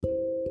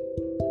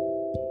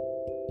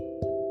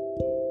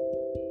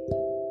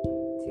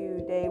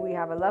Today we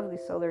have a lovely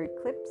solar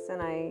eclipse,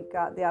 and I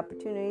got the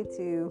opportunity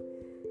to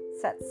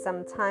set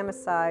some time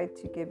aside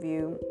to give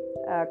you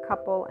a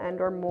couple and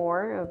or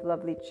more of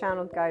lovely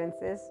channeled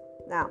guidances.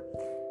 Now,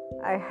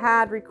 I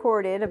had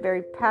recorded a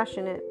very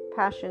passionate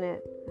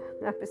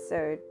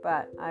episode,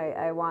 but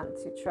I want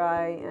to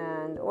try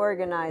and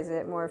organize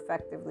it more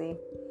effectively.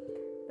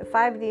 The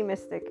 5D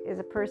mystic is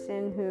a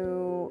person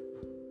who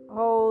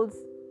holds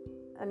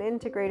an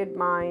integrated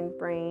mind,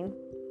 brain,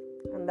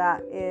 and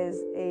that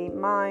is a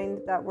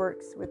mind that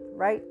works with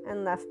right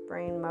and left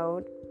brain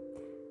mode.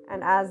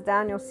 And as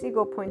Daniel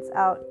Siegel points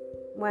out,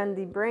 when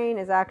the brain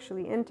is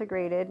actually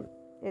integrated,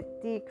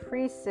 it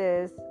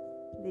decreases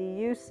the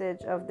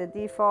usage of the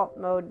default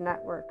mode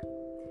network,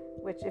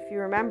 which, if you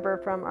remember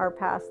from our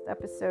past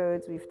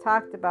episodes, we've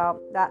talked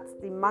about. That's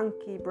the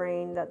monkey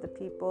brain that the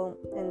people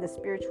in the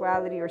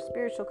spirituality or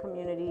spiritual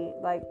community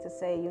like to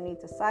say you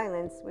need to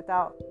silence,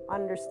 without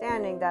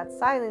understanding that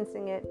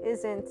silencing it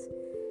isn't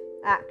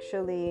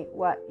actually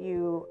what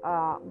you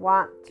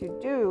want to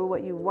do.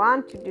 What you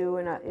want to do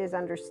is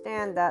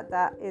understand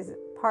that is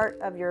part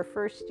of your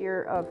first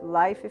year of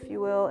life, if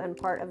you will, and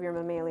part of your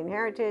mammalian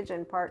heritage,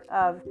 and part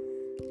of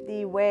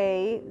the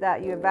way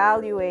that you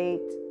evaluate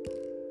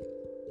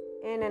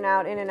in and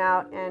out,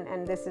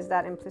 and this is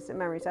that implicit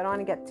memory. So I don't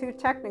want to get too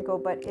technical,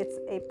 but it's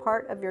a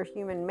part of your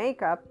human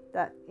makeup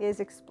that is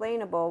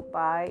explainable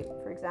by,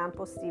 for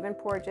example, Stephen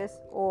Porges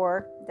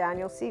or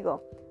Daniel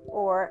Siegel,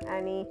 or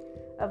any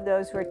of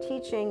those who are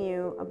teaching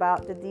you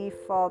about the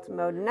default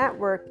mode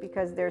network,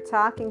 because they're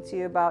talking to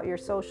you about your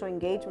social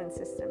engagement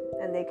system,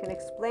 and they can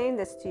explain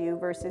this to you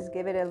versus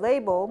give it a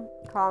label,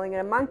 calling it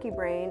a monkey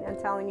brain and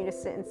telling you to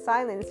sit in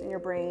silence in your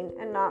brain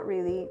and not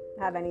really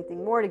have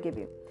anything more to give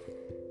you.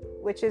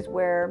 Which is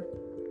where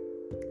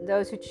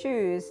those who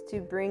choose to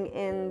bring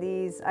in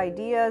these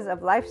ideas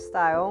of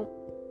lifestyle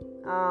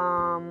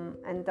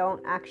and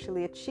don't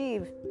actually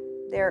achieve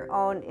their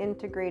own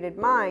integrated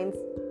minds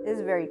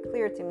is very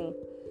clear to me,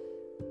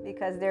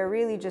 because they're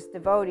really just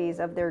devotees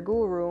of their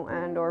guru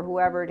and or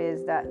whoever it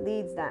is that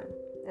leads them,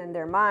 and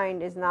their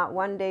mind is not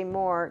one day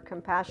more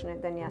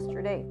compassionate than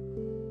yesterday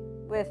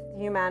with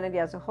humanity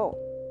as a whole.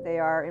 They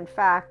are, in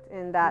fact,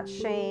 in that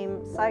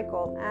shame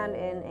cycle and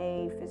in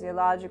a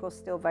physiological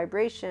still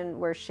vibration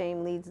where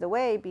shame leads the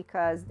way,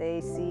 because they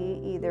see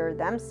either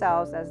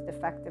themselves as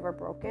defective or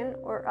broken,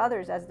 or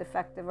others as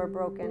defective or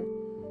broken.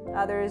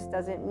 Others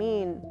doesn't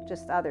mean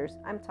just others.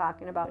 I'm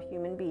talking about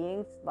human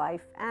beings,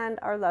 life, and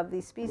our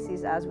lovely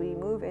species as we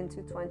move into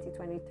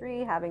 2023,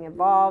 having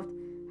evolved,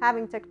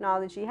 having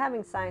technology,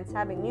 having science,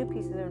 having new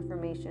pieces of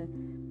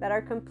information that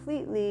are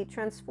completely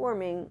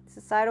transforming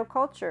societal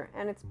culture.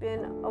 And it's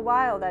been a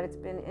while that it's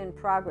been in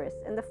progress.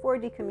 And the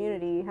 4D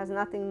community has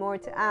nothing more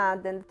to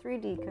add than the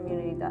 3D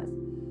community does,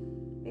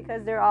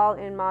 because they're all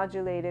in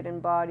modulated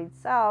embodied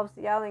selves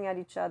yelling at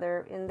each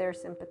other in their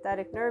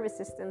sympathetic nervous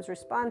system's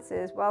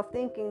responses, while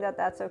thinking that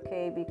that's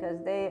okay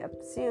because they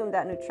assume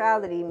that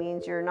neutrality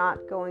means you're not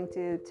going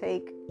to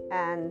take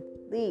and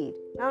lead.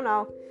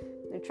 No.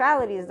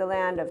 Neutrality is the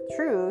land of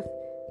truth.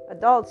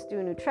 Adults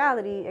do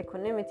neutrality.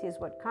 Equanimity is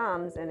what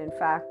comes. And in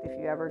fact, if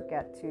you ever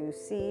get to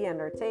see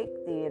and or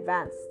take the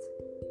advanced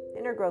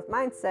inner growth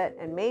mindset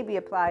and maybe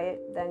apply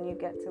it, then you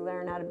get to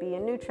learn how to be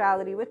in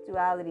neutrality with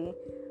duality.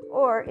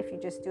 Or if you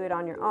just do it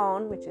on your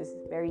own, which is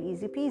very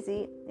easy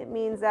peasy, it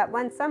means that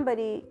when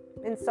somebody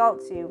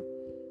insults you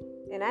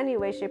in any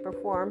way, shape, or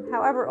form,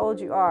 however old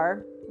you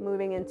are,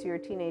 moving into your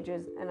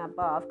teenagers and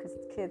above, because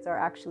kids are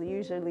actually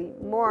usually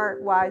more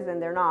wise than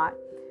they're not,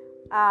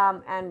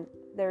 and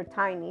they're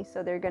tiny,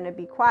 so they're going to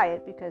be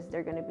quiet because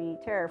they're going to be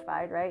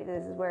terrified, right?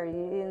 This is where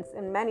you,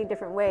 in many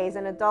different ways,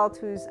 an adult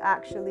who's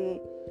actually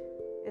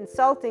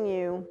insulting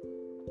you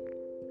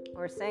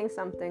or saying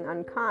something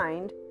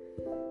unkind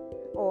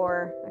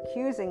or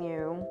accusing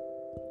you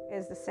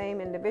is the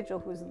same individual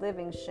who's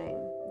living shame.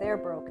 They're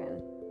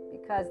broken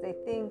because they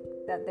think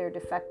that they're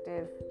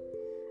defective,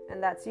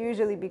 and that's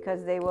usually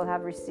because they will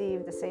have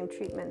received the same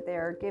treatment they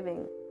are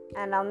giving.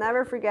 And I'll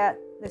never forget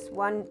this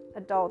one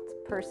adult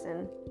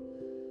person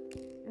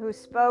who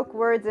spoke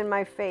words in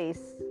my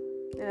face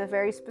in a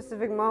very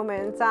specific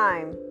moment in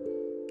time.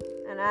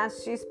 And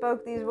as she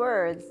spoke these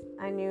words,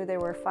 I knew they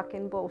were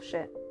fucking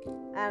bullshit.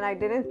 And I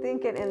didn't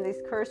think it in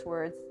these curse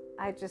words.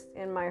 I just,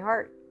 in my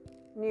heart,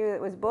 knew it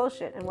was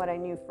bullshit. And what I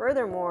knew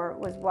furthermore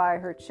was why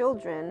her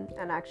children,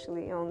 and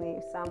actually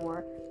only some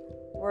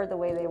were the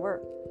way they were.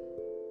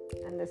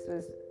 And this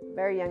was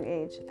very young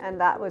age.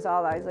 And that was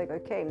all. I was like,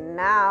 okay,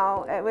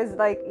 now it was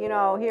like,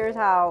 here's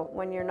how,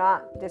 when you're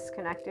not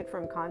disconnected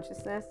from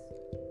consciousness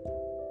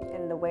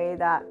in the way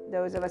that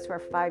those of us who are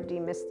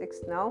 5D mystics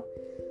know,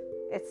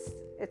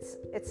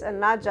 it's a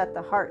nudge at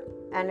the heart,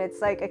 and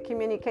it's like a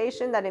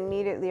communication that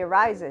immediately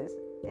arises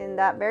in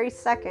that very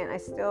second. I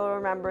still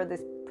remember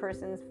this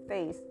person's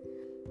face.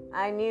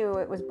 I knew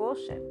it was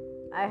bullshit.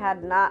 I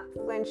had not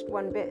flinched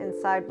one bit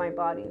inside my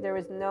body. There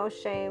was no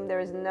shame. There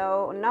was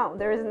no,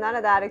 there was none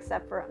of that,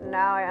 except for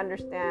now I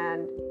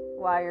understand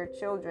why your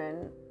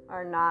children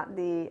are not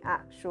the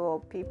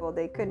actual people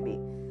they could be.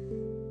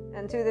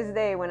 And to this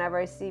day, whenever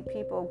I see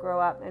people grow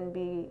up and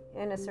be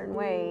in a certain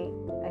way,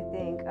 I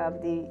think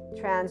of the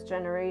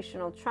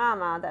transgenerational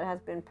trauma that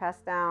has been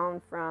passed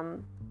down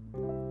from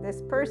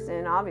this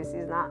person. Obviously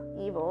is not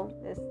evil,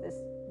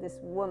 this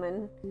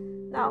woman.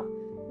 No,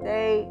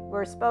 they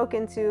were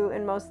spoken to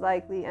and most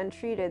likely and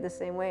treated the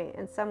same way.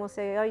 And some will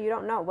say, oh, you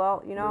don't know.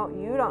 Well, you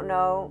don't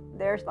know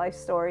their life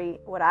story.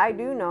 What I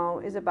do know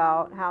is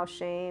about how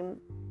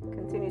shame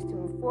continues to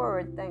move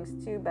forward thanks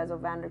to Bessel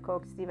van der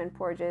Kolk, Stephen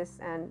Porges,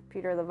 and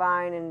Peter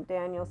Levine and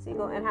Daniel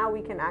Siegel, and how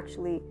we can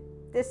actually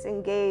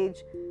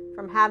disengage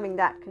from having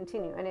that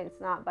continue. And it's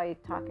not by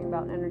talking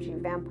about energy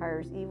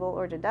vampires, evil,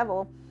 or the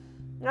devil.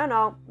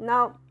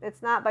 No,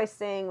 it's not by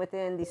staying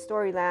within the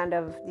storyland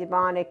of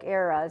demonic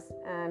eras.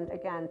 And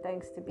again,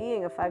 thanks to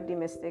being a 5D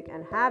mystic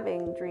and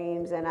having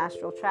dreams and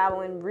astral travel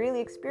and really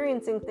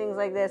experiencing things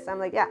like this, I'm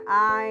like, yeah,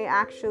 I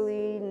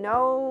actually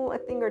know a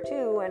thing or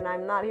two, and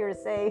I'm not here to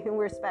say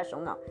we're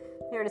special. No,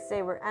 I'm here to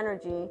say we're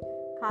energy.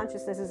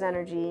 Consciousness is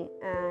energy,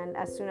 and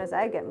as soon as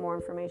I get more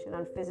information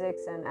on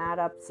physics and add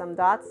up some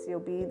dots, you'll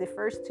be the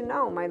first to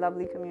know, my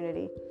lovely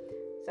community.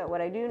 So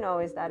what I do know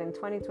is that in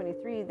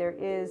 2023, there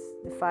is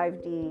the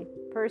 5D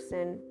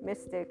person,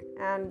 mystic,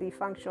 and the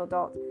functional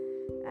adult.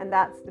 And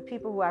that's the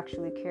people who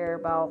actually care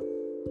about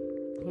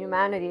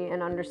humanity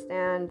and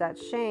understand that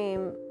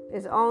shame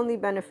is only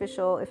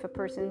beneficial if a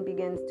person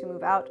begins to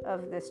move out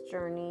of this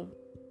journey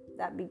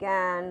that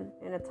began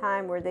in a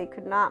time where they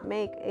could not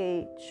make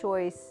a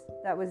choice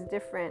that was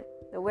different.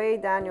 The way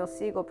Daniel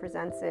Siegel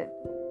presents it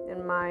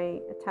in my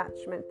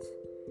attachment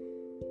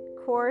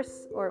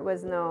course, or it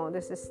was, no,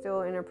 this is still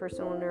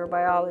interpersonal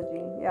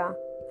neurobiology. Yeah.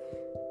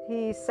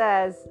 He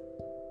says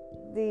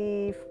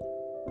the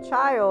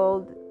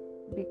child,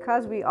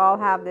 because we all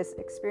have this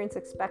experience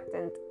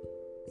expectant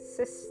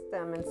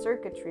system and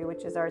circuitry,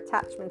 which is our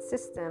attachment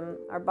system,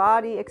 our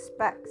body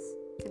expects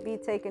to be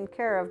taken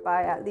care of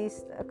by at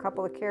least a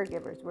couple of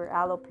caregivers. We're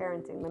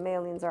alloparenting.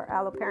 Mammalians are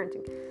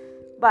alloparenting.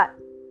 But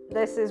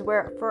this is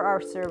where for our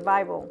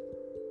survival.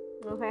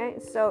 Okay,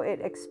 so it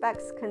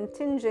expects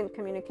contingent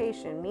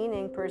communication,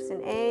 meaning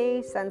person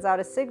A sends out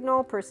a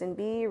signal, person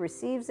B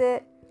receives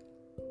it,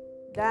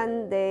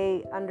 then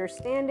they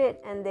understand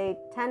it and they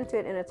tend to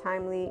it in a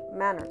timely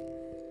manner.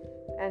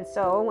 And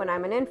so when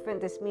I'm an infant,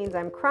 this means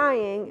I'm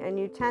crying and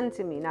you tend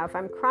to me. Now, if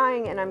I'm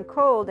crying and I'm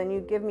cold and you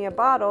give me a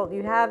bottle,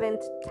 you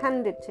haven't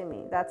tended to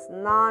me. That's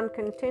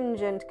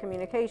non-contingent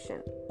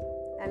communication.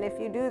 And if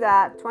you do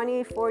that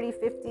 20, 40,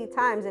 50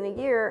 times in a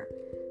year,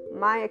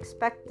 my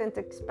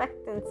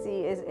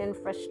expectancy is in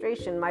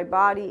frustration. My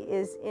body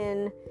is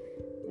in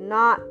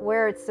not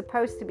where it's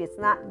supposed to be. It's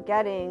not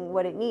getting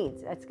what it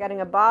needs. It's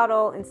getting a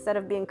bottle instead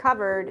of being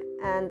covered,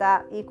 and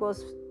that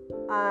equals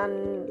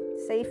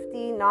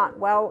safety, not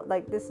well.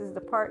 Like, this is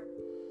the part.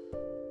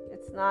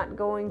 It's not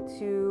going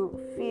to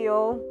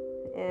feel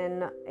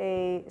in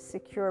a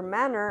secure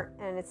manner,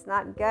 and it's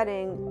not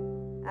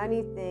getting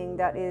anything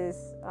that is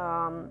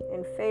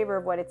in favor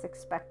of what it's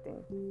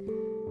expecting.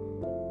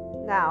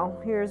 Now,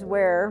 here's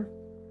where,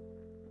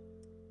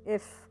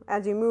 if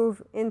as you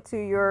move into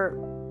your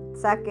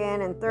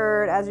second and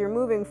third, as you're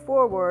moving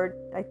forward,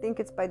 I think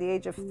it's by the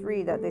age of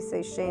 3 that they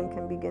say shame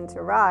can begin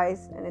to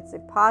rise. And it's a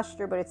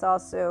posture, but it's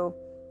also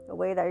a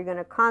way that you're going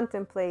to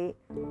contemplate.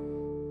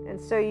 And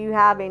so you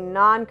have a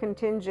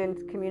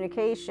non-contingent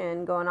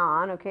communication going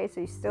on. Okay,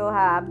 so you still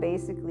have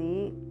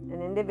basically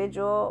an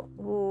individual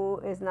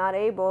who is not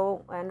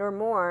able and or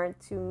more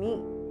to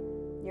meet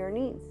your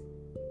needs,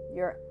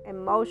 your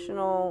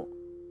emotional,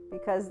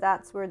 because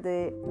that's where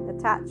the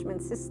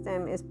attachment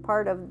system is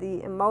part of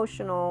the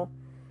emotional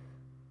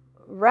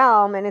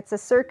realm, and it's a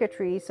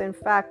circuitry. So in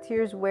fact,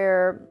 here's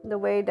where the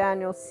way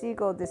Daniel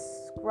Siegel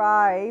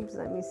describes,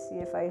 let me see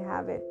if I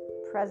have it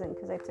present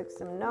because I took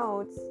some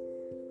notes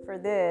for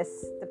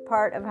this, the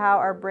part of how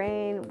our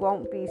brain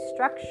won't be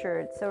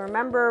structured. So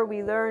remember,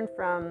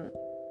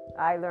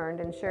 I learned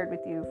and shared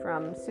with you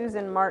from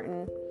Susan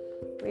Martin,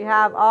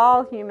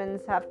 all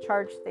humans have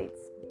charged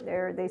states.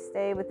 They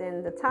stay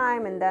within the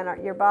time, and then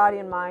your body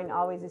and mind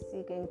always is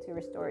seeking to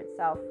restore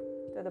itself.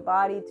 So the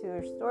body to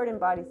restore and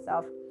embody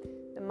itself,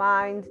 the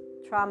mind,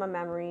 trauma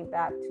memory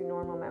back to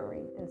normal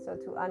memory, and so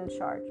to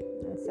uncharge.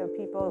 And so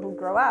people who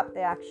grow up,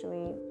 they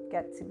actually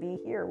get to be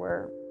here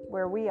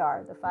where we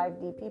are, the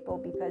 5D people,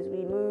 because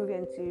we move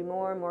into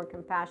more and more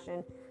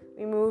compassion.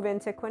 We move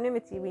into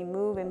equanimity. We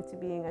move into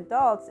being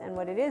adults. And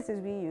what it is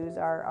we use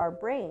our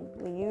brain.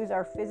 We use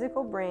our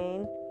physical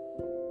brain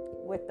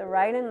with the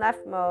right and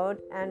left mode,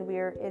 and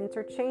we're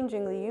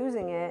interchangingly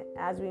using it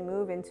as we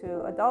move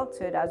into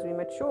adulthood. As we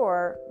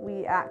mature,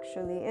 we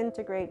actually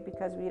integrate,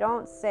 because we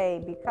don't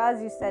say,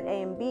 because you said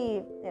A and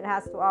B, it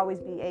has to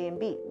always be A and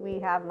B. We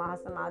have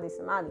Mahasamadhi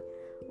Samadhi.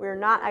 We're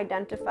not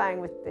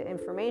identifying with the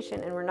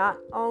information, and we're not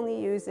only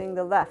using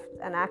the left.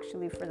 And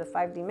actually, for the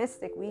 5D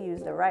mystic, we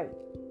use the right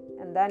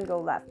and then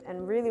go left.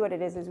 And really what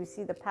it is we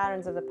see the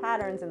patterns of the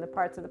patterns and the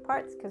parts of the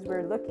parts, because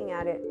we're looking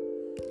at it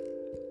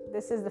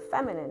this is the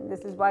feminine.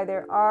 This is why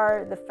there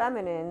are the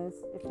feminines,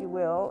 if you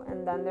will,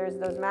 and then there's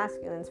those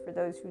masculines for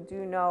those who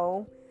do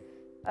know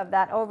of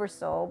that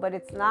oversoul. But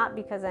it's not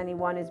because any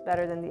one is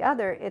better than the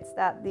other. It's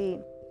that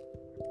the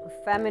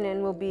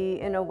feminine will be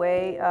in a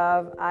way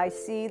of, I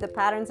see the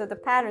patterns of the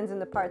patterns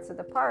and the parts of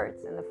the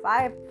parts. And the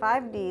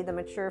 5D, the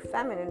mature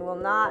feminine, will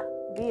not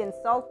be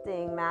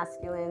insulting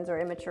masculines or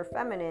immature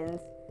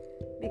feminines,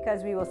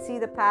 because we will see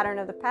the pattern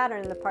of the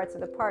pattern and the parts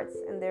of the parts,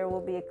 and there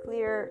will be a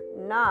clear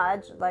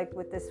nudge, like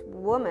with this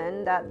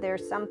woman, that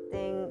there's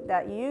something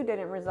that you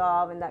didn't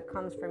resolve and that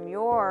comes from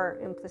your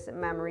implicit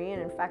memory,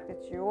 and in fact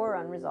it's your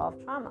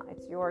unresolved trauma,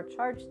 it's your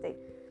charge state,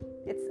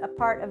 it's a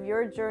part of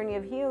your journey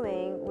of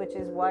healing, which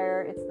is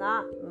where it's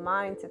not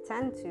mine to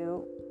tend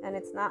to, and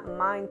it's not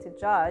mine to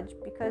judge,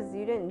 because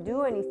you didn't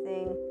do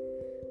anything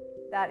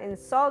that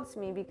insults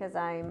me, because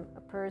I'm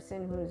a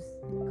person who's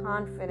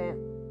confident,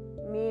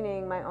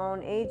 meaning my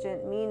own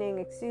agent,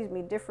 meaning,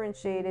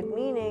 differentiated,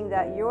 meaning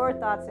that your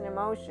thoughts and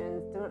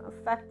emotions don't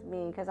affect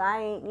me, because I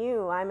ain't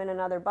you, I'm in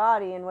another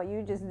body, and what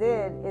you just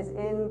did is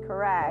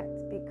incorrect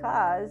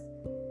because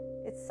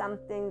it's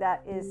something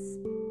that is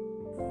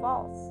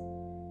false.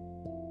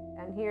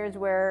 And here's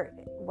where,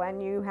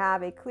 when you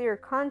have a clear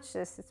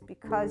conscious, it's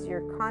because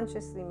you're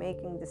consciously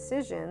making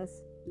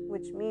decisions,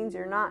 which means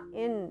you're not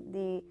in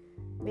the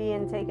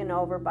being taken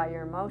over by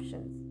your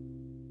emotions.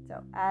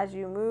 So as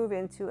you move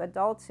into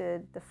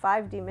adulthood, the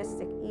 5D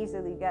mystic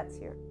easily gets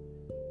here.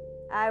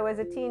 I was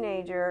a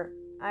teenager.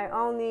 I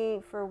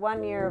only, for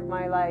 1 year of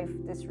my life,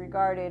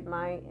 disregarded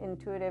my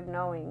intuitive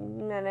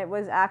knowing. And it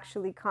was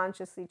actually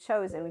consciously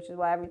chosen, which is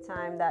why every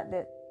time that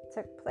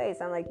took place,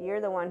 I'm like, you're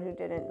the one who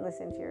didn't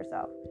listen to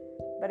yourself.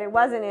 But it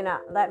wasn't in a,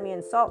 let me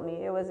insult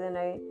me. It was in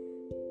a,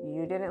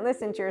 you didn't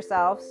listen to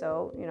yourself.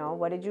 So,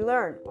 what did you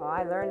learn? Well,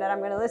 I learned that I'm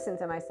going to listen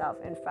to myself.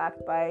 In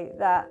fact, by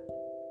that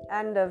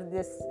end of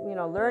this,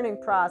 learning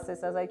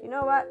process, I was like, you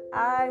know what?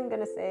 I'm going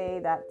to say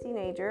that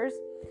teenagers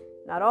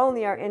not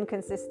only are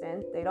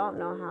inconsistent, they don't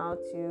know how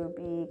to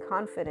be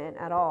confident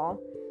at all.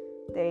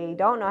 They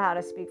don't know how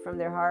to speak from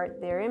their heart.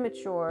 They're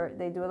immature.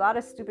 They do a lot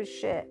of stupid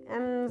shit.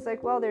 And it's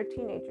like, well, they're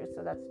teenagers,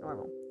 so that's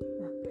normal.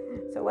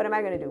 So what am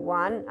I going to do?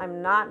 One,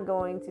 I'm not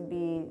going to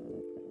be,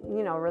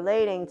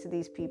 relating to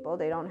these people.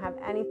 They don't have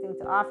anything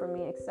to offer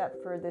me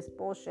except for this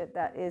bullshit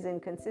that is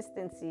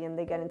inconsistency, and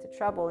they get into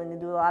trouble and they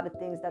do a lot of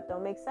things that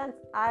don't make sense.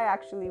 I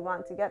actually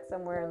want to get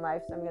somewhere in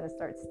life, so I'm going to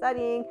start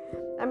studying.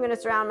 I'm going to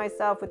surround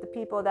myself with the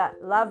people that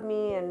love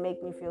me and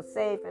make me feel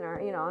safe, and are,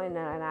 and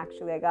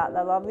actually I got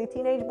the lovely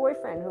teenage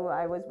boyfriend who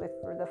I was with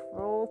for the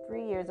full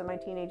 3 years of my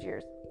teenage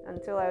years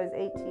until I was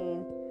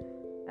 18.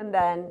 And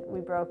then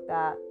we broke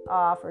that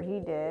off, or he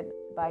did,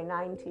 by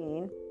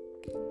 19.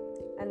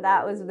 And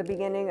that was the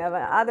beginning of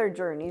other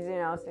journeys,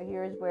 So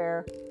here's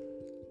where,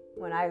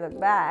 when I look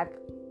back,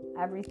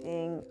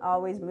 everything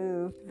always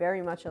moved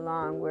very much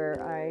along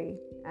where I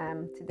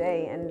am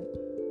today. And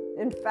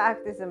in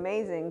fact, it's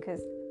amazing,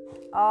 because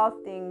all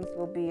things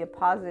will be a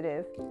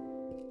positive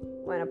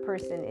when a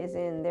person is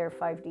in their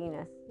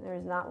 5D-ness.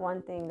 There's not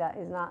one thing that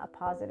is not a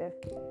positive,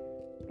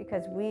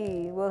 because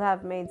we will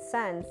have made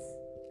sense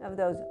of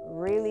those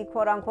really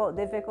quote-unquote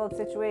difficult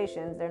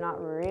situations. They're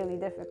not really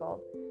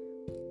difficult.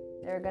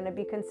 There are going to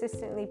be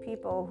consistently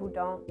people who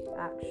don't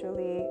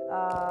actually,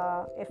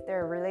 if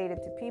they're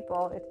related to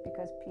people, it's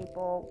because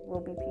people will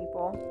be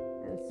people.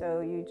 And so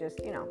you just,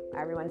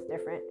 everyone's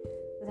different.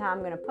 This is how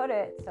I'm going to put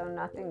it. So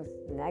nothing's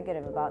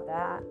negative about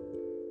that.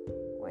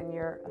 When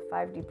you're a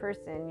 5D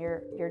person,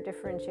 you're your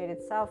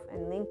differentiated self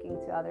and linking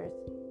to others.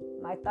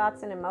 My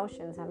thoughts and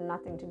emotions have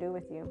nothing to do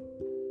with you.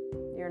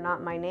 You're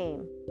not my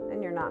name,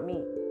 and you're not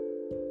me.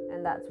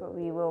 And that's what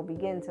we will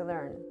begin to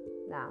learn.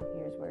 Now,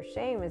 here's where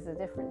shame is a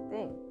different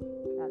thing.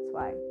 That's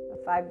why the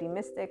 5D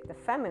mystic, the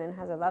feminine,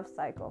 has a love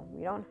cycle.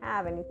 We don't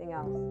have anything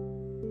else.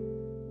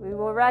 We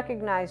will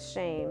recognize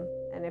shame.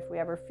 And if we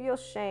ever feel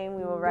shame,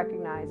 we will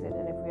recognize it.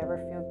 And if we ever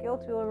feel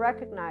guilt, we will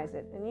recognize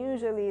it. And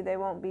usually they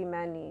won't be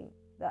many.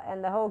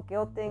 And the whole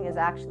guilt thing is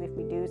actually if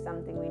we do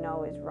something we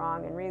know is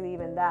wrong. And really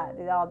even that,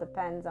 it all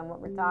depends on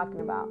what we're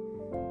talking about.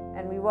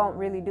 And we won't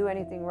really do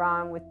anything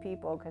wrong with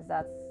people, because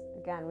that's,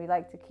 again, we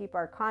like to keep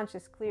our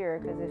conscience clear,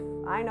 because if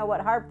I know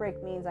what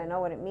heartbreak means, I know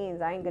what it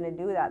means. I ain't going to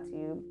do that to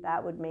you.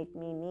 That would make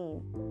me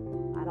mean.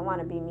 I don't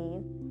want to be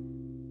mean.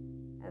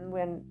 And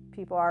when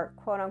people are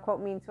quote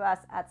unquote mean to us,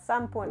 at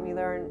some point we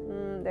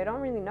learn, they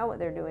don't really know what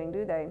they're doing,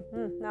 do they?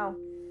 No.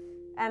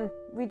 And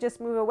we just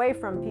move away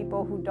from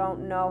people who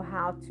don't know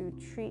how to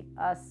treat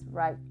us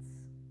right.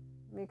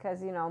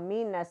 Because,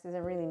 meanness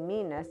isn't really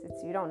meanness.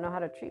 It's you don't know how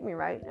to treat me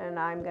right, and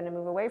I'm going to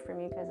move away from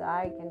you because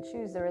I can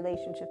choose the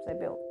relationships I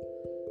build.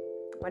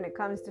 When it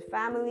comes to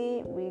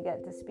family, we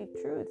get to speak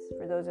truths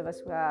for those of us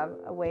who have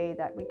a way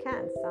that we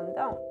can. Some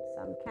don't.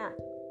 Some can't.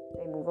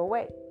 They move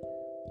away.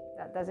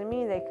 That doesn't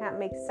mean they can't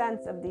make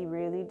sense of the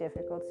really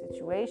difficult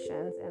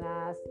situations. And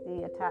as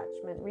the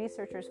attachment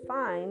researchers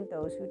find,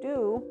 those who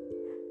do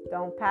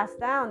don't pass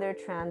down their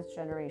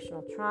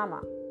transgenerational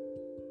trauma.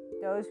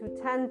 Those who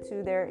tend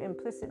to their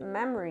implicit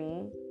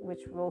memory,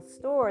 which will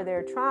store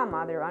their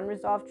trauma, their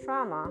unresolved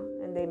trauma,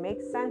 and they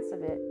make sense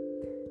of it.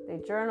 They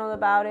journal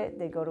about it,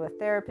 they go to a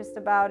therapist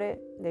about it,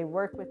 they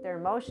work with their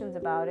emotions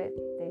about it.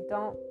 They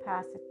don't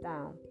pass it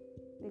down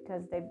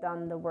because they've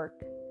done the work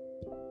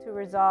to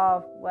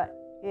resolve what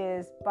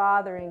is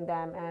bothering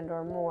them and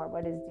or more,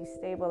 what is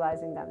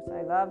destabilizing them. So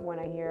I love when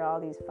I hear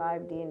all these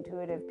 5D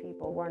intuitive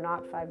people who are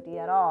not 5D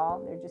at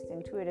all. They're just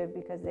intuitive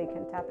because they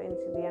can tap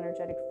into the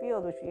energetic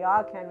field, which we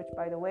all can, which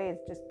by the way is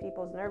just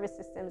people's nervous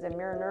systems and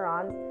mirror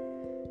neurons.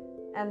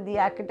 And the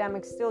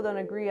academics still don't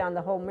agree on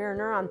the whole mirror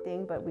neuron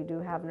thing, but we do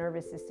have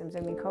nervous systems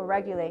and we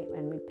co-regulate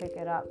and we pick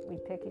it up. We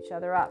pick each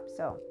other up.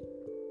 So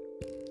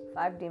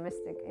 5D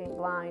mystic ain't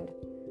blind.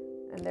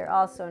 And they're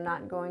also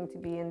not going to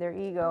be in their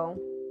ego.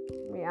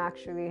 We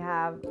actually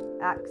have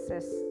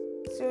access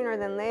sooner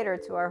than later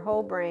to our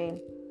whole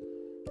brain.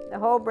 The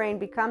whole brain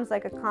becomes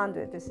like a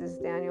conduit. This is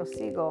Daniel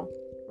Siegel.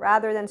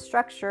 Rather than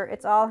structure,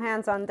 it's all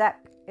hands on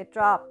deck. It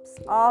drops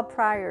all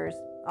prior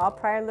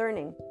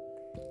learning.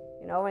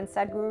 You know, when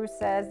Sadhguru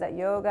says that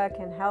yoga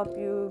can help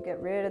you get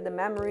rid of the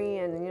memory,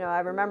 and, you know, I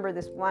remember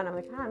this one, I'm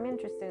like, I'm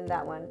interested in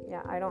that one.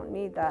 Yeah, I don't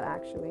need that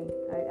actually.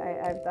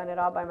 I've done it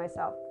all by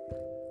myself.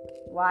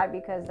 Why?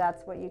 Because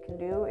that's what you can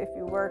do if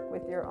you work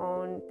with your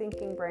own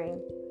thinking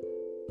brain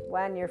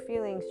when you're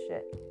feeling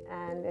shit.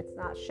 And it's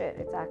not shit,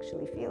 it's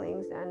actually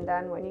feelings. And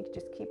then when you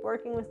just keep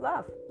working with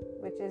love,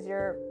 which is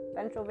your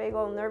ventral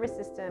vagal nervous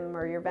system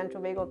or your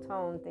ventral vagal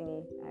tone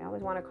thingy. I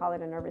always want to call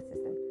it a nervous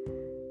system.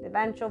 The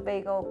ventral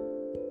vagal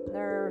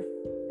nerve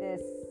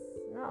is,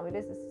 no, it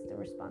is a system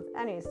response.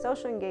 Anyways,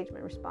 social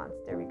engagement response.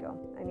 There we go.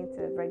 I need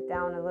to write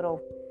down a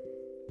little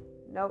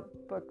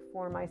notebook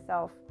for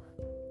myself.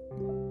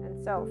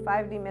 And so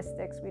 5D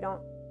mystics, we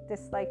don't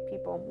dislike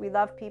people. We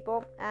love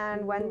people.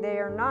 And when they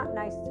are not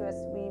nice to us,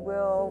 we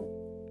will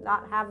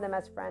not have them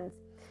as friends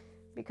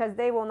because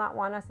they will not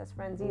want us as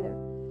friends either.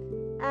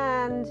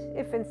 And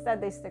if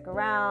instead they stick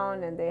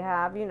around and they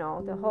have, you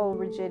know, the whole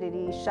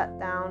rigidity,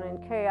 shutdown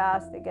and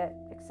chaos, they get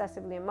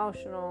excessively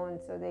emotional, and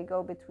so they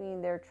go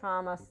between their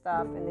trauma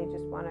stuff and they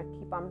just want to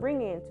keep on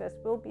bringing it to us,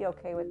 we'll be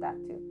okay with that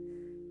too,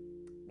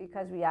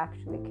 because we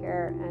actually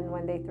care. And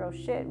when they throw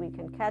shit, we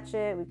can catch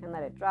it, we can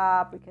let it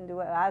drop, we can do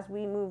it as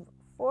we move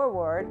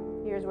forward.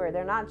 Here's where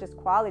they're not just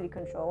quality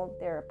control,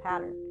 they're a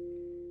pattern.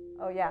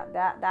 Oh yeah,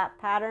 that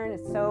pattern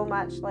is so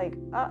much like,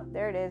 oh,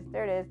 there it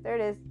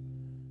is.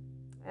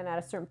 And at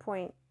a certain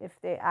point, if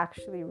they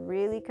actually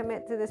really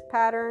commit to this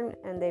pattern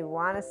and they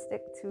want to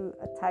stick to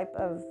a type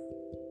of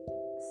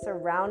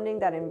surrounding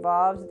that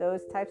involves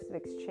those types of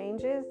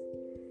exchanges,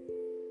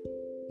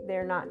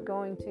 they're not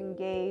going to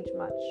engage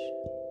much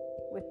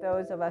with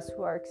those of us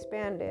who are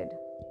expanded,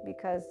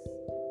 because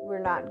we're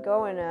not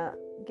going to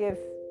give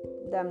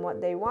them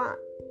what they want.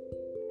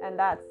 And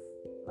that's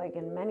like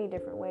in many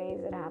different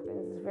ways it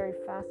happens. It's very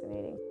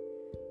fascinating.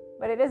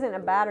 But it isn't a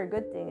bad or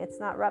good thing. It's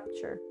not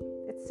rupture.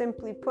 It's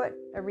simply put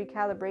a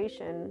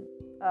recalibration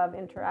of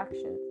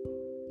interactions,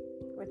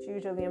 which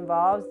usually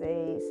involves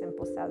a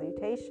simple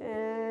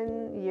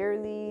salutation,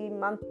 yearly,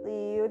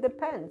 monthly, it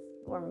depends,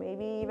 or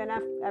maybe even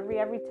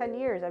every 10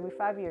 years, every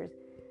 5 years.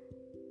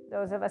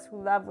 Those of us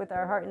who love with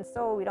our heart and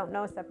soul, we don't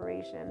know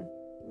separation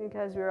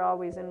because we're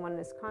always in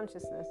oneness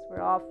consciousness.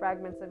 We're all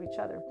fragments of each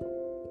other.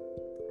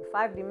 The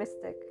 5D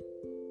mystic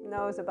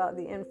knows about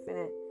the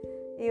infinite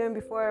even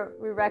before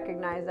we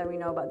recognize that we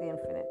know about the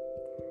infinite.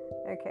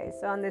 Okay,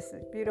 so on this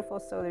beautiful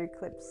solar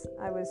eclipse,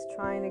 I was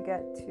trying to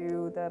get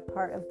to the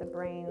part of the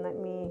brain. Let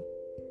me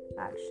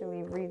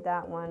actually read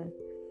that one.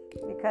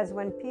 Because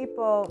when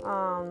people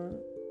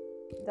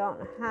don't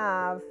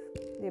have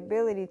the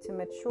ability to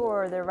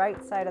mature the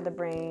right side of the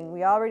brain,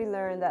 we already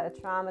learned that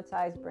a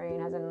traumatized brain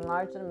has an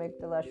enlarged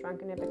amygdala,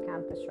 shrunken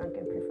hippocampus,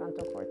 shrunken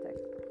prefrontal cortex.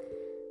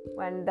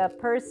 When the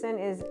person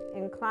is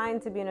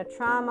inclined to be in a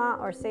trauma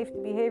or safety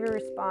behavior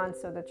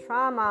response, so the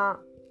trauma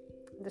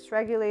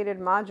dysregulated,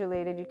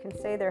 modulated, you can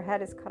say their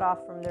head is cut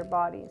off from their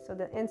body. So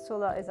the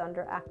insula is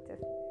underactive.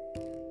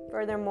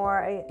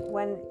 Furthermore,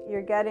 when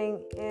you're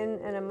getting in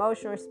an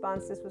emotional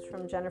response, this was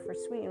from Jennifer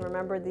Sweeten.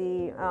 Remember,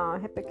 the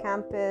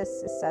hippocampus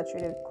is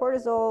saturated with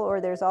cortisol,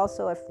 or there's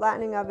also a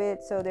flattening of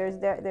it. So there's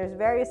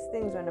various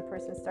things when a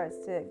person starts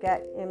to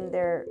get in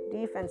their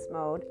defense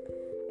mode.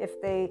 If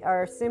they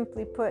are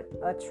simply put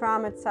a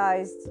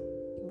traumatized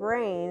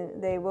brain,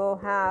 they will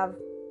have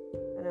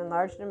an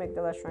enlarged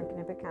amygdala, shrunken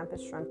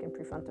hippocampus, shrunken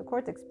prefrontal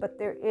cortex. But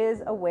there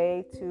is a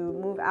way to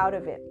move out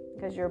of it,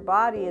 because your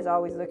body is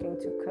always looking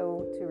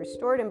to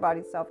restore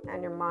embodied self,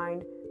 and your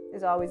mind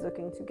is always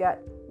looking to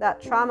get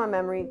that trauma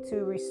memory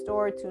to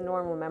restore to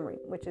normal memory,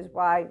 which is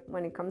why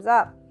when it comes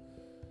up,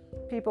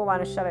 people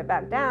want to shove it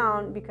back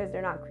down because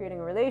they're not creating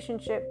a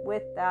relationship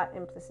with that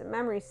implicit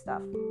memory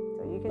stuff.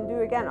 So you can do,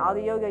 again, all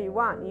the yoga you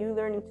want. You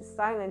learning to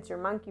silence your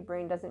monkey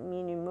brain doesn't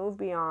mean you move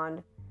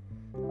beyond,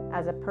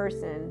 as a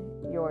person,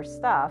 your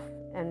stuff.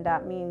 And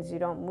that means you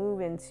don't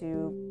move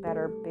into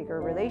better,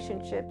 bigger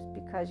relationships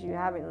because you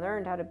haven't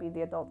learned how to be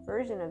the adult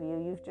version of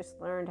you. You've just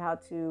learned how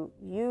to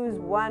use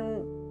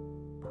one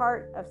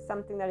part of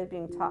something that is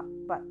being taught.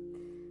 But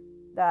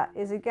that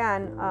is,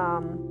 again,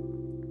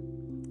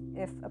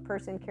 if a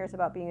person cares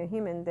about being a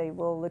human, they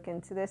will look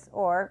into this,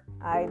 or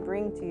I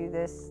bring to you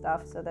this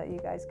stuff so that you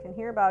guys can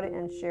hear about it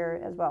and share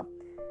it as well.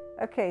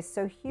 Okay,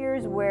 so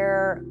here's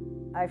where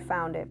I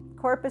found it.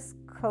 Corpus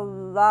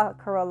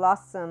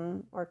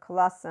callosum, or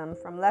callosum,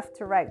 from left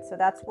to right. So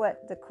that's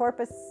what the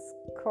corpus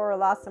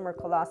callosum, or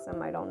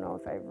callosum, I don't know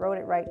if I wrote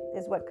it right,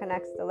 is what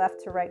connects the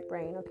left to right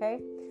brain,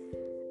 okay?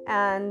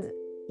 And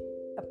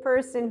a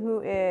person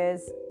who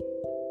is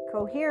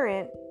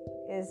coherent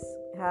is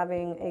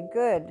having a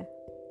good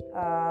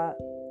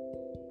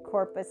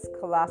corpus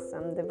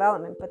callosum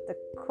development, but the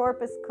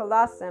corpus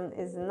callosum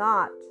is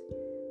not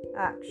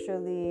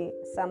actually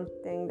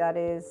something that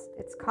is,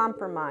 it's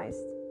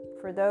compromised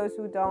for those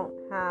who don't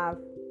have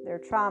their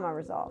trauma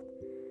resolved.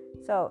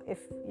 So if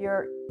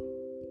you're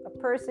a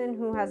person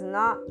who has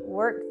not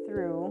worked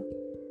through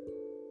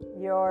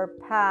your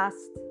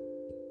past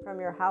from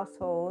your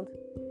household,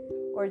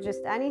 or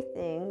just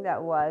anything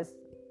that was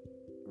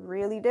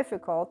really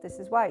difficult, this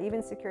is why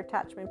even secure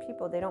attachment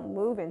people, they don't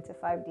move into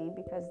 5D,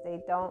 because they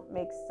don't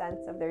make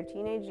sense of their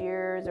teenage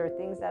years or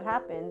things that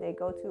happen. They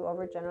go to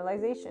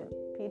overgeneralization.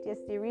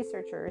 PTSD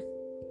researchers,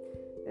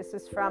 this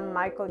is from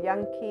Michael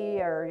Youngke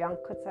or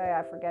Youngkutse,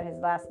 I forget his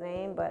last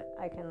name, but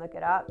I can look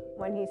it up,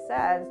 when he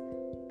says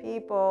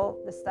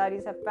people, the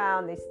studies have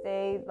found, they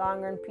stay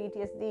longer in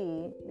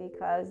PTSD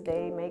because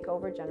they make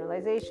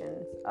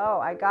overgeneralizations. Oh,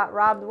 I got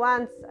robbed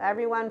once,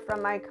 everyone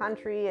from my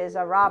country is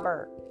a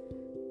robber.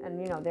 And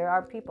there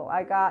are people,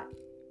 I got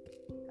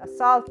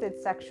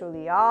assaulted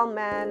sexually, all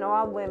men,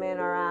 all women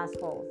are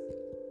assholes.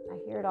 I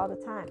hear it all the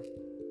time.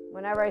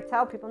 Whenever I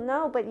tell people,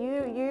 no, but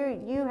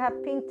you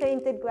have pink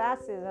tainted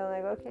glasses, I'm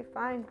like, okay,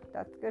 fine,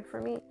 that's good for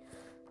me.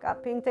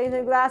 Got pink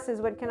tainted glasses,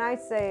 what can I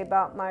say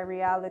about my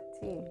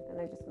reality? And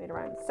I just made a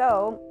rhyme.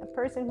 So a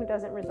person who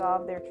doesn't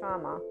resolve their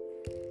trauma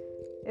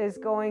is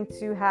going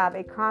to have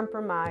a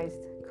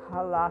compromised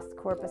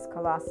corpus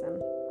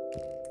callosum.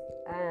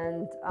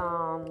 And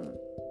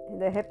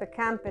the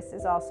hippocampus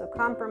is also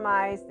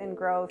compromised in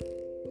growth.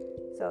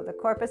 So the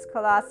corpus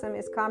callosum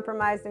is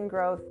compromised in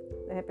growth.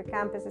 The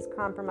hippocampus is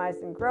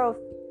compromised in growth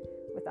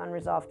with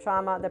unresolved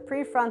trauma. The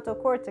prefrontal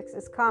cortex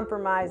is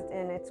compromised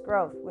in its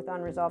growth with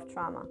unresolved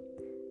trauma.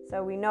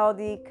 So we know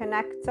the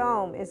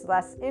connectome is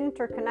less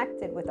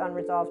interconnected with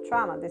unresolved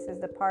trauma. This is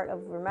the part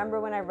of, remember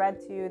when I read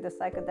to you the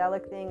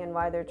psychedelic thing and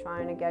why they're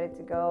trying to get it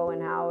to go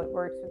and how it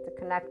works with the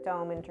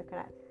connectome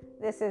interconnect.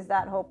 This is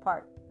that whole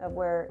part of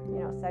where,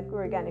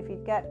 Sadhguru, again, if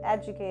he'd get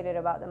educated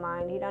about the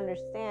mind, he'd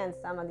understand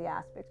some of the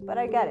aspects. But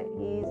I get it.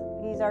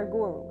 He's our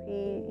guru.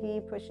 He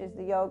pushes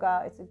the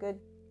yoga. It's a good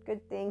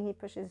thing. He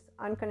pushes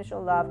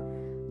unconditional love.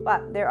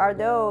 But there are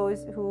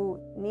those who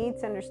need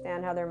to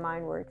understand how their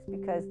mind works,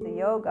 because the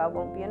yoga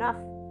won't be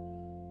enough.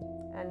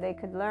 And they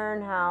could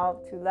learn how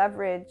to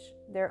leverage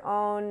their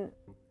own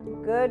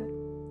good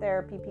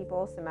therapy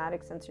people,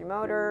 somatic, sensory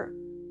motor,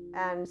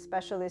 and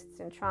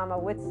specialists in trauma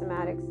with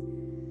somatics,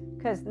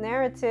 because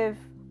narrative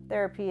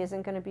therapy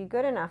isn't going to be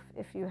good enough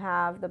if you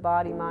have the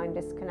body-mind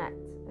disconnect.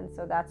 And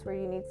so that's where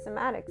you need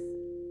somatics.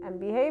 And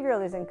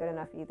behavioral isn't good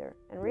enough either.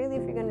 And really,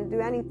 if you're going to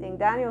do anything,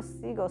 Daniel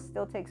Siegel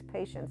still takes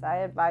patience. I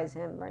advise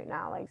him right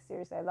now. Like,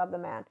 seriously, I love the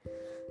man.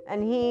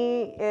 And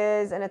he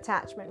is an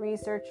attachment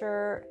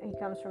researcher. He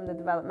comes from the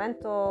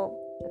developmental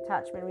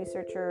attachment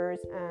researchers,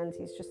 and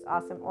he's just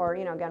awesome. Or,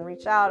 again,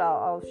 reach out.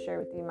 I'll share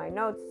with you my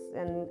notes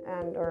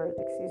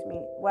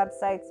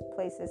websites,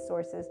 places,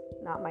 sources,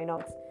 not my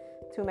notes.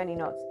 Too many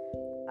notes.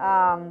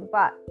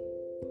 But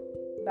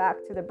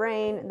back to the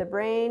brain. The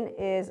brain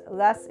is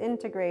less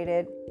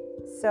integrated.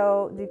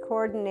 So the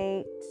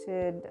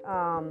coordinated,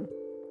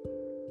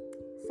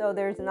 so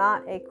there's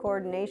not a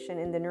coordination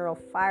in the neural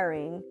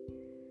firing.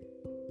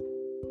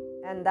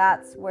 And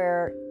that's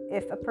where,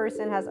 if a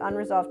person has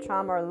unresolved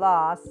trauma or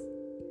loss,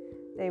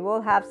 they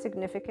will have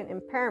significant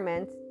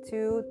impairment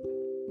to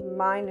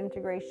mind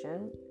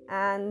integration.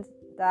 And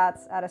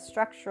that's at a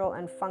structural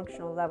and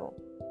functional level.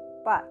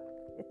 But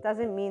it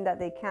doesn't mean that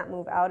they can't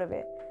move out of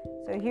it.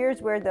 So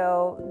here's where,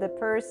 though, the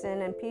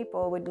person and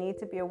people would need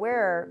to be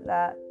aware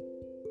that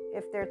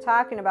if they're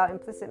talking about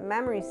implicit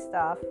memory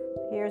stuff,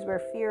 here's where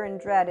fear and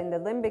dread in the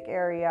limbic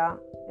area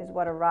is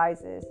what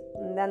arises.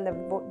 And then the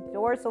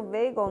dorsal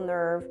vagal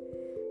nerve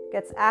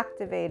gets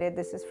activated.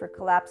 This is for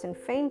collapse and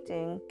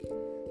fainting.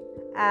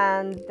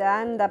 And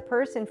then the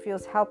person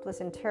feels helpless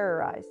and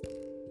terrorized.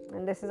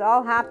 And this is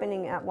all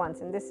happening at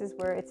once. And this is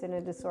where it's in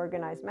a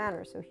disorganized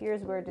manner. So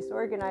here's where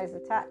disorganized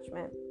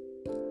attachment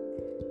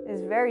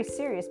is very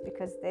serious,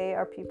 because they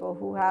are people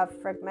who have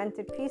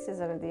fragmented pieces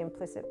of the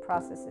implicit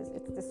processes.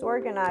 It's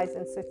disorganized,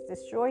 and so it's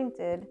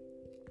disjointed,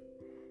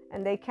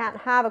 and they can't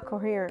have a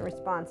coherent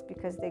response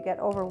because they get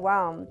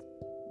overwhelmed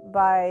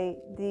by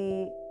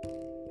the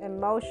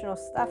emotional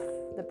stuff.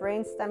 The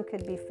brainstem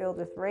could be filled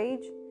with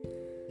rage.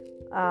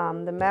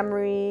 The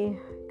memory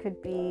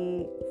could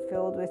be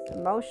filled with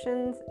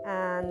emotions,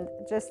 and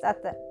just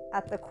at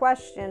the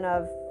question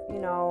of,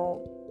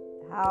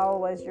 how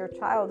was your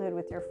childhood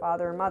with your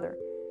father or mother?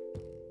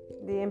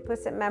 The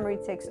implicit memory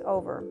takes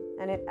over,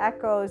 and it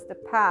echoes the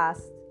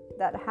past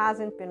that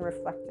hasn't been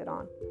reflected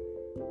on.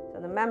 So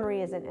the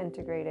memory isn't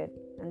integrated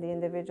and the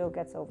individual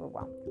gets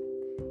overwhelmed.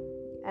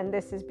 And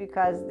this is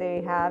because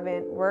they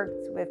haven't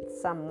worked with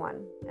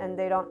someone and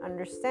they don't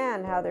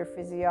understand how their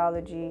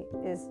physiology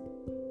is.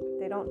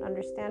 They don't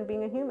understand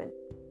being a human.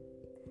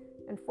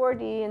 And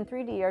 4D and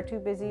 3D are too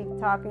busy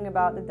talking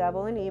about the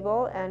devil and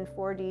evil and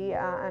 4D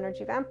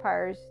energy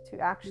vampires to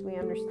actually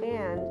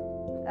understand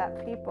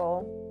that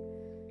people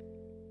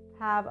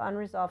have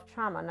unresolved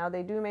trauma. Now,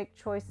 they do make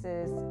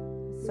choices.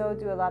 So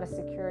do a lot of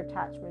secure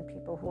attachment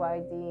people who I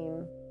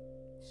deem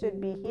should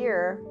be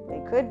here.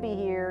 They could be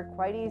here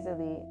quite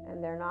easily,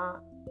 and they're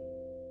not.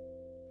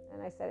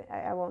 And I said,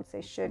 I won't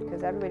say should,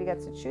 because everybody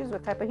gets to choose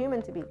what type of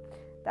human to be.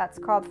 That's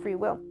called free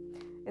will.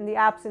 In the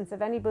absence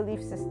of any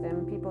belief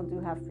system, people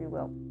do have free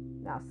will.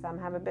 Now, some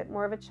have a bit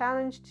more of a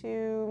challenge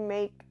to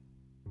make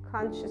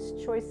conscious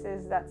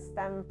choices that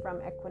stem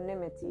from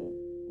equanimity.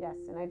 Yes,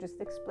 and I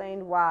just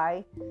explained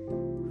why.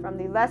 From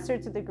the lesser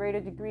to the greater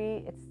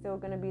degree, it's still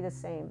going to be the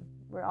same.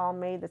 We're all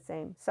made the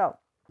same. So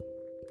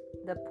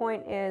the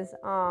point is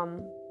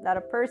that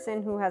a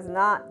person who has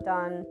not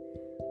done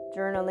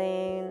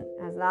journaling,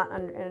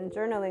 and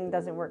journaling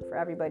doesn't work for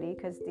everybody,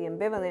 because the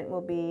ambivalent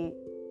will be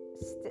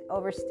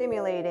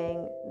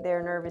overstimulating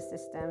their nervous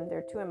system.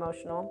 They're too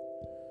emotional.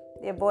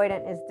 The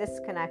avoidant is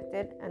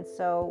disconnected. And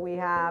so we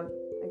have,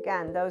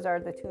 again, those are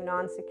the two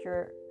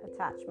non-secure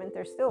attachment.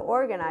 They're still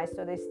organized,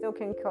 so they still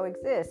can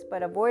coexist.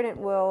 But avoidant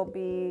will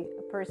be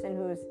a person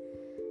who's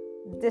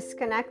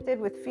disconnected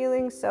with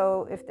feelings.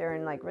 So if they're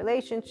in like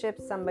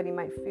relationships, somebody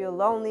might feel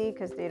lonely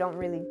because they don't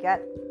really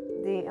get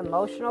the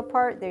emotional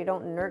part. They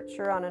don't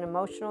nurture on an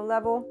emotional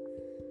level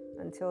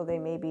until they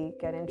maybe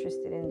get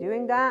interested in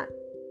doing that.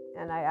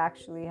 And I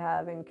actually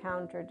have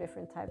encountered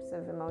different types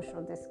of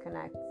emotional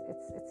disconnect.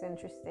 It's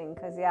interesting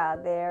because, yeah,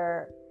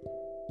 they're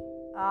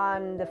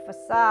on the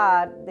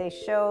facade, they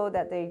show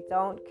that they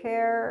don't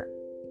care,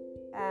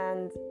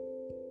 and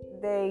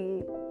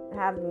they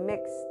have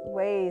mixed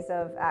ways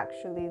of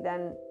actually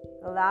then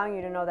allowing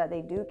you to know that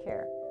they do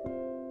care.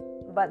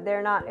 But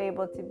they're not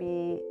able to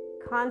be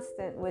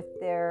constant with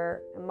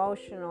their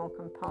emotional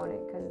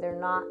component because they're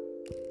not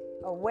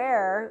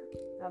aware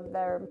of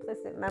their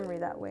implicit memory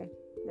that way.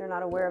 They're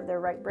not aware of their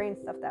right brain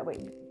stuff that way.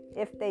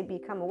 If they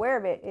become aware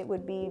of it, it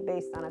would be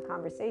based on a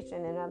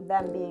conversation and of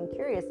them being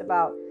curious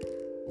about,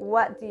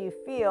 what do you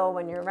feel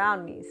when you're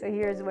around me? So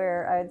here's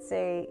where I'd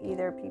say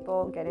either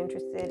people get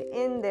interested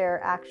in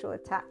their actual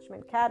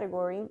attachment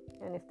category,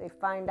 and if they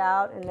find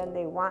out and then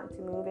they want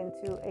to move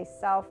into a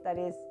self that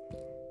is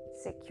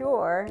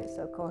secure,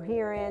 so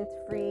coherent,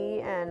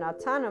 free, and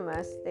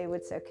autonomous, they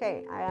would say,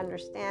 okay, I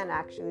understand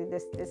actually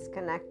this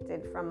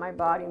disconnected from my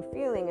body and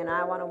feeling, and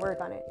I want to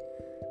work on it.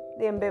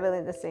 The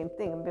ambivalent, the same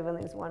thing.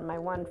 Ambivalent is my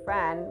one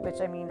friend, which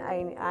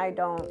I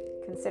don't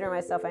consider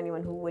myself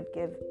anyone who would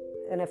give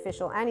an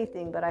official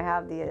anything, but I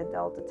have the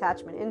adult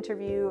attachment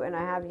interview and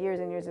I have years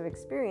and years of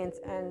experience,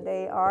 and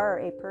they are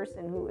a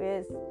person who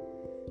is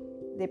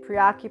the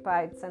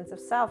preoccupied sense of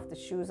self. The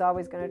shoe is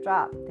always going to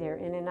drop. They're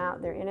in and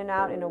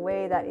out in a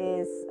way that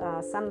is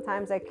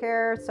sometimes I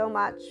care so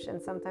much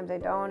and sometimes I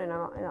don't, and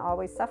I'm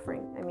always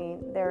suffering. I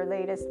mean, their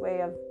latest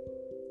way of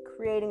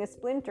creating a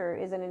splinter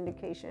is an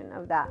indication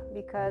of that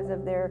because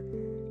of their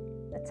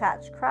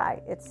attached cry.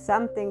 It's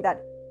something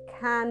that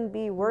can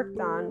be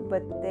worked on,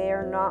 but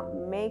they're not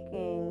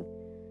making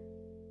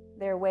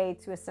their way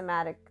to a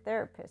somatic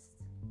therapist.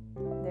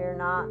 They're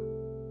not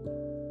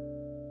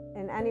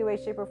in any way,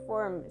 shape, or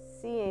form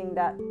seeing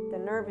that the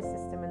nervous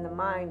system and the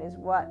mind is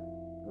what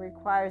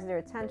requires their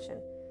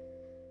attention.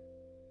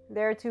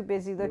 They're too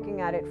busy looking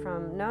at it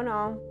from,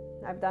 no,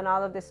 I've done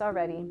all of this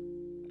already.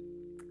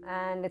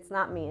 And it's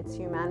not me, it's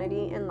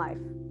humanity and life,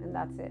 and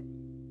that's it.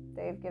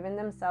 They've given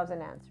themselves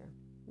an answer.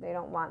 They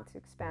don't want to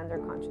expand their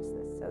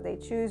consciousness. So they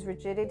choose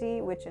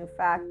rigidity, which in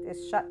fact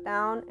is shut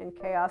down, and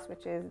chaos,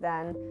 which is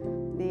then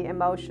the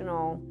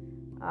emotional,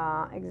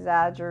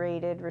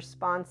 exaggerated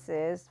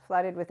responses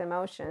flooded with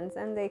emotions,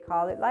 and they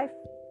call it life.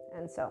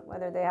 And so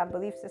whether they have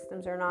belief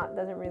systems or not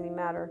doesn't really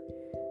matter.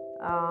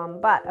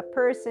 But a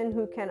person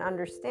who can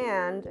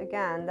understand,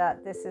 again,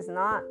 that this is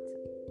not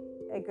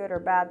a good or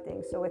bad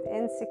thing. So with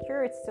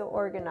insecure, it's still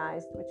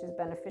organized, which is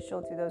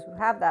beneficial to those who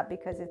have that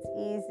because it's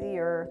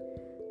easier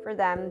for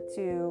them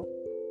to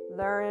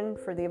learn,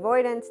 for the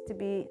avoidant to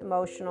be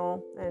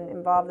emotional and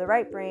involve the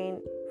right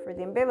brain, for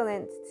the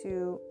ambivalent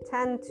to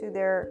tend to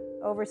their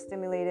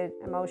overstimulated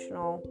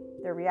emotional,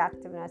 their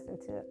reactiveness,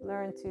 and to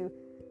learn to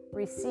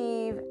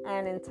receive,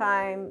 and in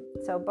time,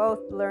 so both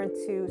learn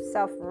to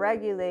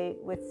self-regulate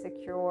with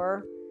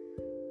secure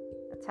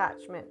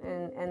attachment,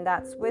 and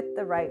that's with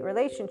the right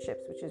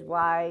relationships, which is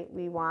why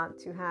we want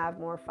to have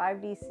more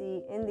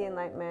 5DC in the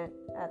Enlightenment,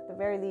 at the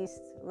very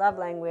least love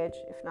language,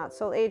 if not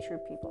soul age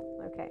group people.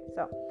 Okay,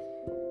 so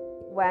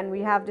when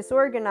we have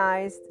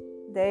disorganized,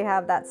 they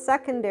have that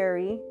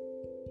secondary,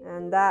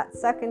 and that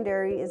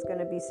secondary is going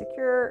to be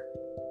secure,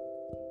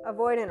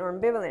 avoidant, or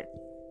ambivalent.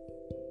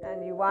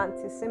 And you want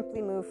to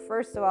simply move,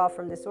 first of all,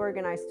 from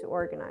disorganized to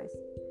organized.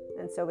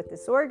 And so with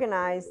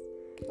disorganized,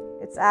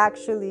 it's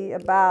actually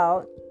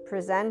about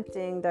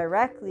presenting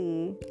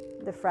directly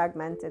the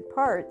fragmented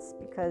parts,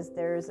 because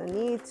there's a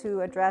need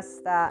to address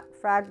that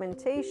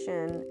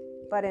fragmentation,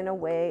 but in a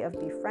way of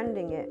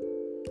befriending it.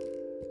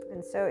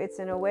 And so it's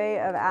in a way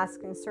of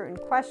asking certain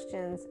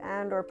questions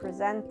and or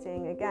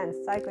presenting, again,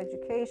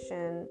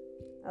 psychoeducation,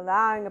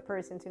 allowing a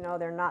person to know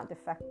they're not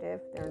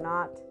defective, they're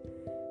not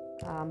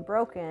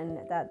broken,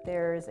 that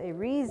there's a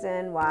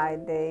reason why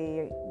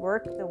they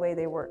work the way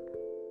they work,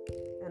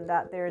 and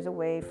that there's a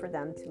way for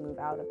them to move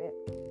out of it.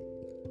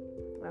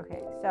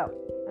 Okay, so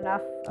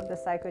enough of the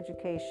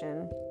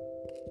psychoeducation.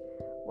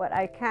 What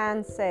I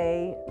can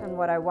say and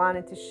what I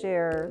wanted to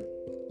share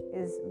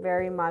is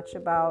very much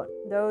about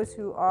those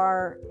who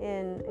are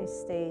in a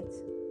state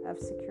of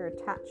secure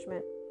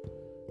attachment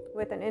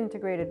with an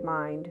integrated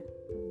mind.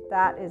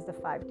 That is the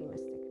 5D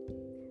mystic.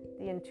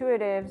 The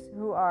intuitives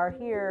who are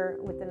here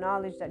with the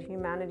knowledge that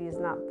humanity is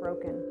not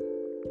broken.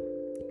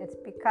 It's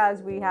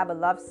because we have a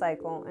love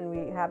cycle and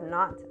we have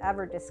not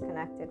ever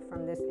disconnected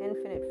from this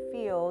infinite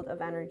field of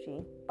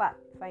energy. But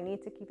if I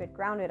need to keep it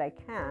grounded, I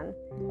can,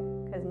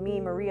 because me,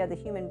 Maria, the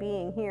human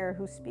being here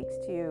who speaks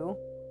to you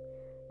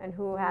and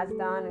who has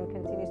done and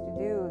continues to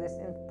do this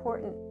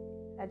important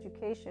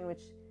education,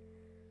 which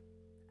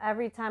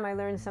every time I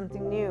learn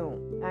something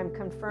new, I'm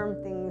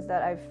confirmed things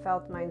that I've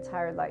felt my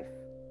entire life.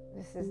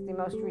 This is the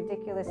most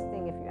ridiculous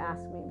thing, if you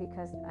ask me,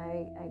 because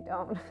I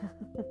don't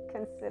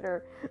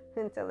consider,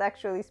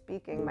 intellectually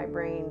speaking, my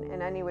brain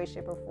in any way,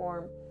 shape, or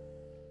form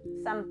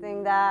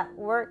something that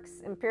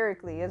works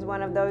empirically. Is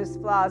one of those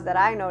flaws that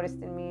I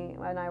noticed in me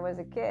when I was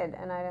a kid,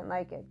 and I didn't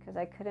like it because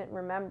I couldn't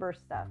remember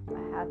stuff.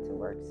 I had to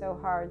work so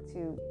hard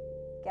to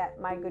get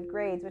my good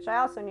grades, which I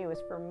also knew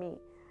was for me.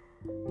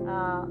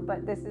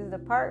 But this is the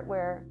part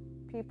where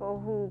people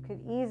who could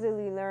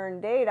easily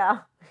learn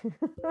data,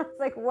 it's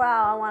like,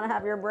 wow, I want to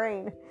have your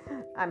brain.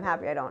 I'm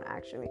happy I don't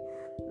actually.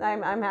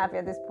 I'm happy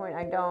at this point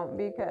I don't,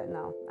 because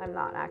no, I'm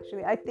not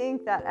actually. I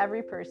think that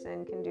every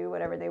person can do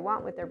whatever they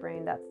want with their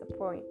brain. That's the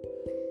point.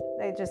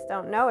 They just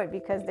don't know it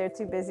because they're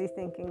too busy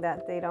thinking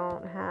that they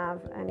don't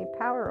have any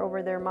power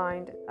over their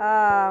mind.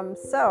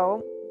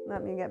 So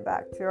let me get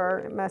back to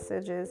our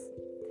messages.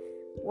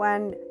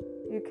 When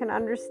you can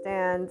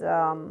understand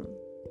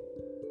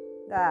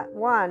that,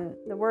 one,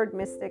 the word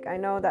mystic, I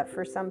know that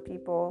for some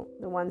people,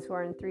 the ones who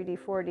are in 3D,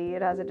 4D,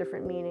 it has a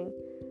different meaning.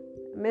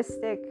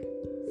 Mystic,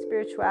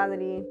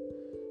 spirituality,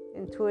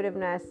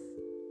 intuitiveness,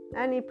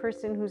 any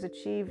person who's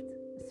achieved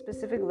a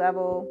specific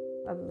level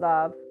of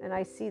love, and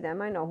I see them,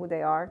 I know who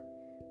they are,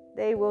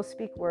 they will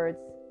speak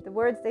words. The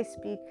words they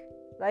speak,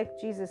 like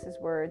Jesus'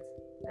 words,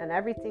 and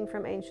everything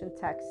from ancient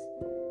texts,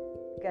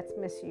 gets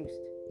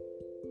misused.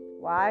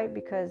 Why?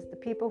 Because the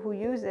people who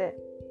use it,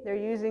 they're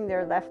using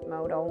their left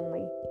mode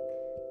only.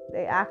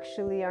 They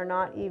actually are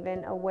not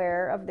even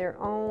aware of their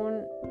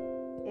own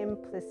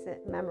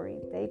implicit memory.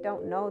 They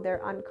don't know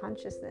their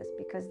unconsciousness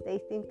because they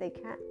think they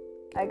can't.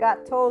 I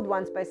got told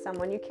once by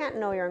someone, you can't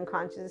know your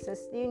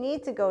unconsciousness. You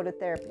need to go to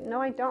therapy.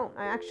 No, I don't.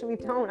 I actually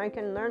don't. I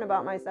can learn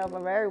about myself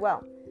very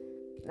well.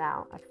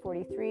 Now, at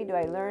 43, do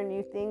I learn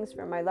new things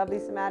from my lovely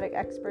somatic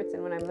experts?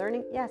 And when I'm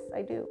learning, yes,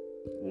 I do.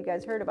 You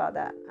guys heard about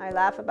that. I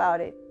laugh about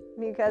it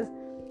because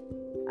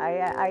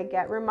I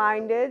get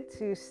reminded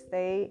to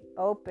stay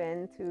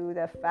open to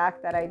the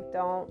fact that I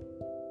don't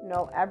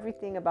know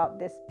everything about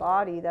this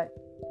body that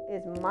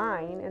is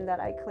mine and that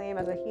I claim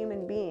as a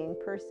human being,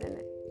 person,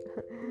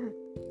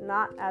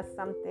 not as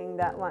something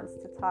that wants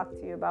to talk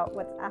to you about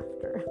what's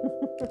after.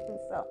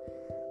 So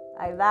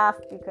I laugh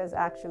because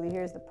actually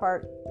here's the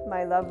part,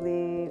 my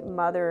lovely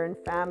mother and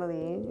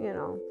family,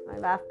 I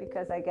laugh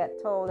because I get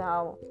told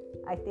how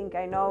I think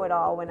I know it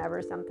all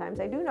whenever sometimes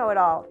I do know it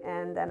all,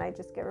 and then I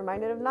just get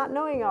reminded of not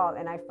knowing all,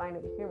 and I find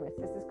it humorous.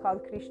 This is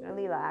called Krishna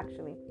Leela,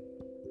 actually.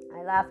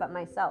 I laugh at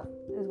myself,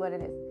 is what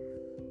it is.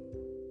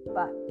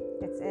 But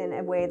it's in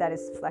a way that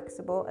is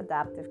flexible,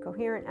 adaptive,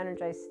 coherent,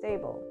 energized,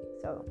 stable.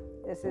 So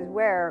this is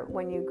where,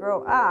 when you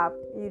grow up,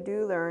 you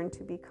do learn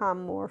to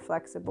become more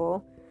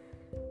flexible.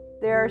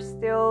 There are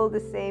still the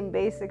same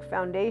basic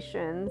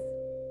foundations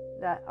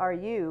that are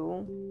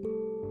you.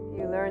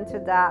 You learn to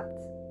adapt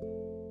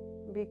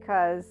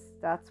because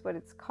that's what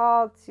it's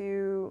called,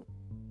 to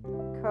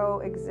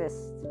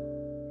coexist.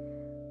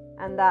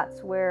 And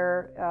that's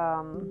where,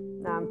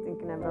 now I'm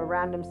thinking of a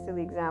random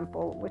silly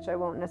example, which I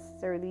won't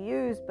necessarily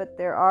use, but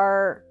there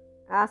are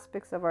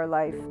aspects of our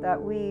life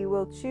that we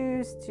will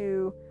choose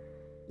to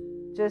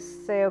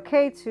just say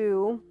okay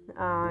to,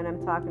 and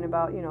I'm talking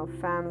about,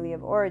 family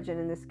of origin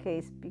in this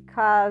case,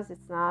 because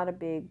it's not a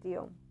big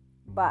deal.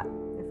 But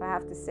if I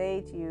have to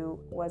say to you,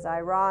 was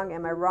I wrong?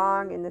 Am I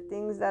wrong in the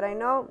things that I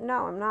know?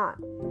 No, I'm not.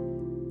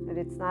 And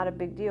it's not a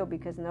big deal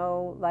because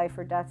no life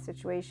or death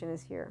situation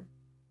is here.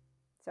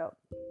 So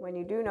when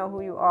you do know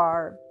who you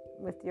are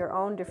with your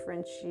own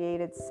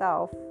differentiated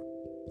self,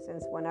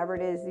 since whenever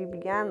it is you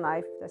began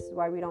life, this is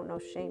why we don't know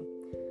shame.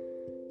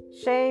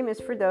 Shame is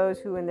for those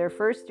who in their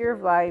first year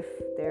of life,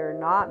 they're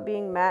not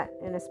being met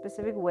in a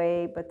specific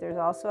way, but there's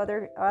also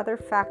other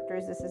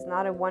factors. This is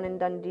not a one and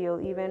done deal.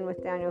 Even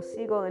with Daniel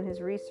Siegel and his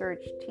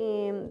research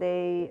team,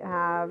 they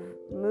have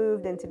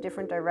moved into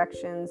different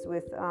directions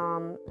with,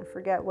 I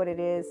forget what it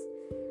is,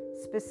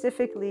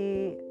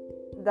 specifically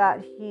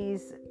that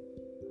he's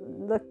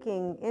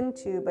looking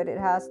into, but it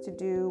has to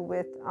do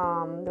with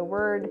the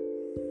word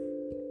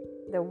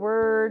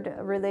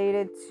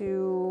related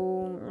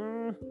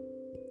to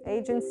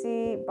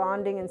agency,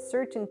 bonding, and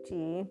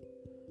certainty,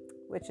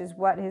 which is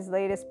what his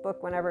latest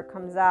book, whenever it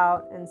comes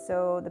out. And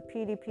so the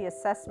PDP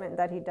assessment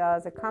that he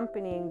does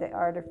accompanying the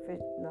AAI,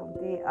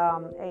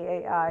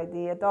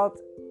 the adult,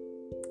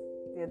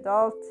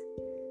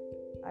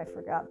 I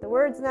forgot the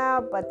words now,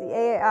 but the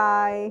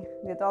AAI,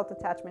 the adult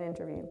attachment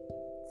interview.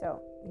 So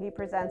he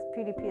presents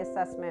PDP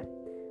assessment,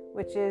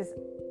 which is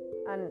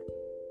an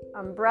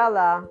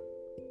umbrella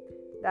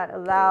that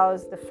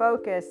allows the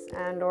focus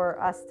and or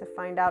us to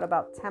find out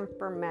about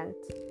temperament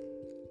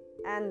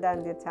and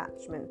then the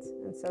attachment.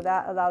 And so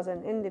that allows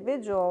an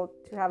individual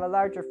to have a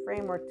larger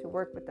framework to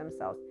work with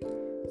themselves.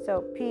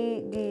 So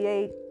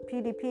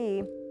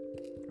PDP,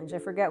 which I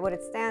forget what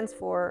it stands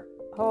for,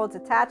 holds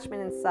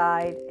attachment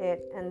inside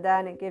it, and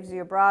then it gives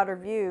you a broader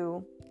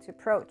view to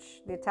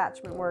approach the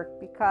attachment work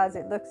because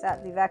it looks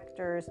at the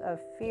vectors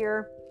of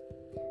fear,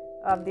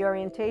 of the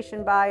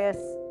orientation bias,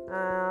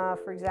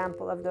 for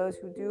example, of those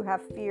who do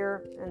have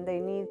fear and they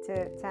need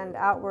to tend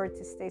outward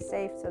to stay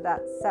safe. So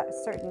that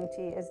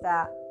certainty is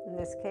that in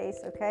this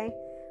case, okay?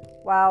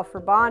 While for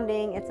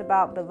bonding, it's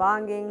about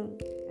belonging.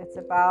 It's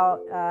about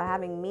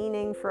having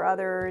meaning for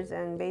others.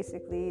 And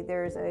basically,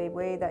 there's a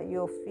way that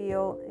you'll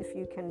feel if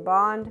you can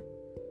bond.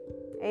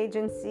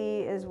 Agency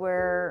is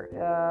where,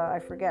 I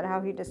forget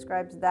how he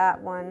describes that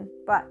one.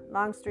 But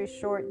long story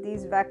short,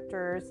 these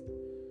vectors,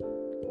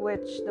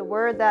 which the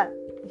word that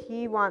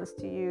he wants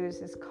to use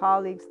his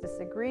colleagues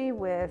disagree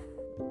with,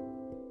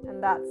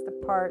 and that's the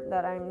part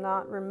that I'm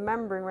not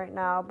remembering right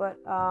now, but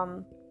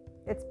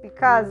it's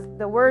because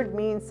the word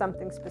means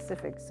something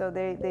specific. So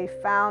they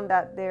found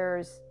that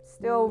there's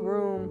still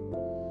room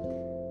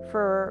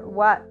for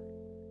what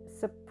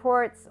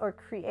supports or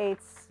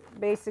creates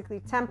basically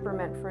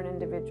temperament for an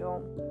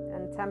individual,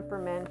 and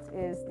temperament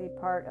is the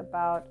part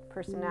about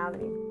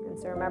personality. And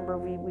so remember,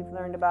 we've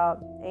learned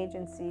about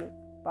agency,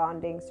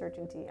 bonding,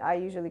 certainty. I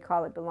usually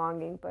call it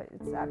belonging, but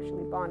it's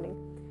actually bonding.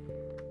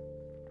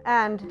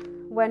 And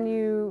when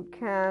you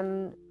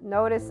can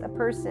notice a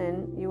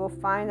person, you will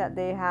find that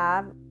they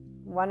have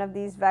one of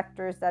these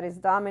vectors that is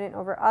dominant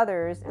over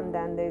others, and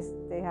then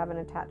they have an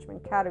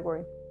attachment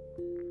category.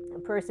 A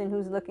person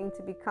who's looking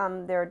to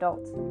become their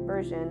adult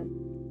version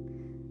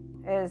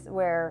is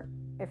where,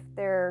 if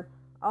they're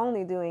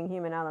only doing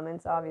human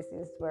elements, obviously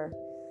this is where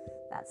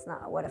that's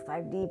not what a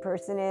 5D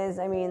person is.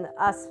 I mean,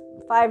 us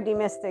 5D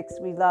mystics,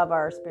 we love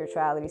our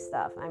spirituality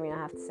stuff. I mean, I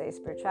have to say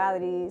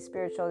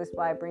spiritual is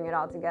why I bring it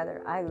all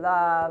together. I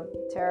love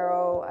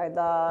tarot. I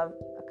love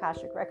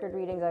Akashic record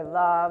readings. I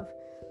love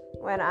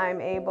when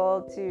I'm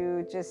able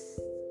to just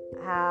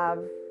have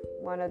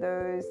one of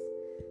those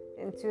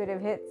intuitive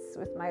hits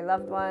with my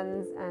loved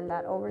ones and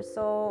that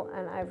oversoul.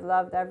 And I've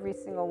loved every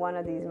single one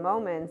of these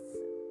moments.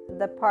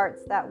 The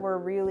parts that were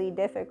really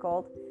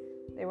difficult,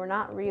 they were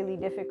not really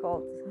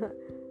difficult.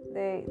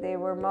 They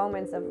were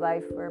moments of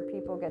life where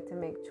people get to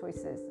make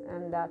choices,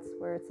 and that's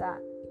where it's at.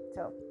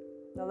 So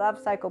the love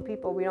cycle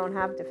people, we don't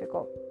have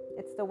difficult.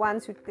 It's the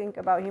ones who think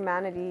about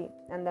humanity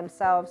and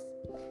themselves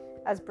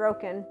as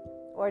broken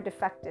or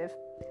defective.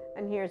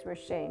 And here's where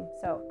shame.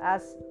 So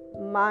as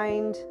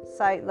Mind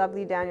Sight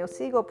Lovely Daniel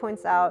Siegel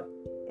points out,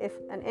 if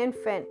an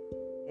infant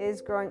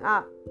is growing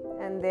up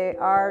and they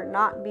are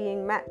not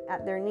being met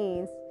at their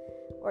needs,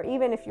 or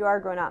even if you are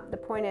grown up, the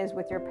point is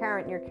with your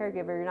parent, your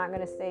caregiver, you're not going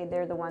to say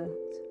they're the ones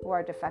who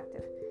are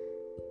defective.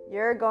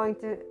 You're going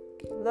to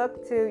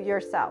look to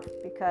yourself,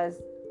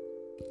 because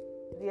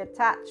the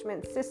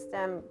attachment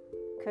system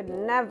could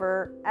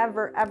never,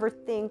 ever, ever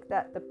think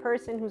that the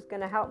person who's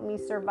going to help me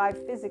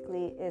survive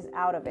physically is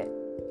out of it.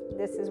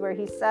 This is where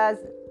he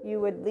says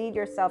you would lead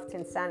yourself to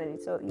insanity.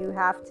 So you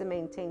have to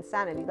maintain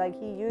sanity. Like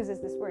he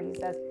uses this word, he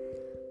says,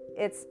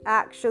 it's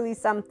actually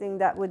something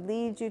that would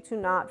lead you to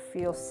not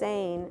feel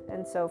sane.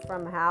 And so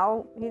from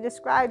how he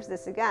describes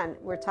this, again,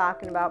 we're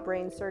talking about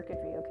brain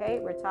circuitry, okay?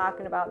 We're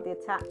talking about the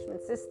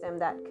attachment system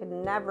that could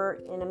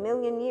never in a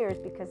million years,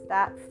 because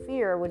that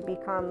fear would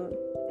become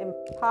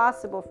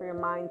impossible for your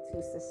mind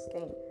to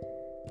sustain.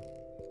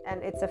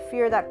 And it's a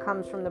fear that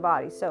comes from the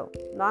body. So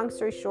long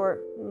story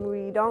short,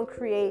 we don't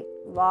create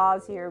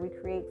laws here. We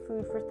create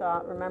food for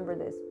thought. Remember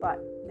this.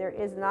 But there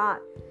is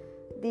not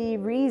the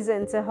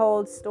reason to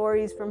hold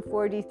stories from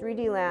 4D,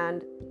 3D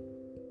land.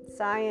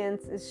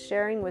 Science is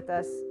sharing with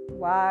us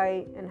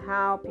why and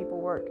how people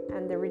work.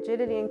 And the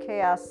rigidity and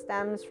chaos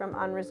stems from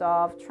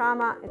unresolved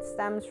trauma. It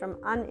stems from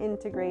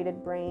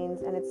unintegrated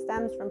brains. And it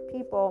stems from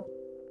people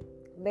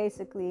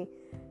basically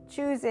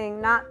choosing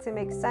not to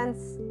make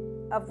sense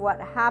of what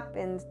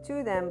happened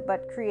to them,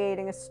 but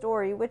creating a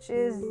story, which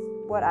is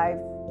what I've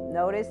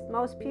Notice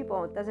most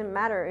people, it doesn't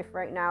matter if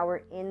right now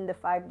we're in the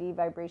 5D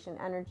vibration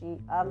energy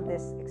of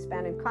this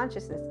expanded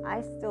consciousness,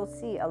 I still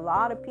see a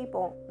lot of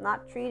people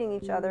not treating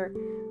each other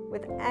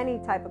with any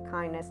type of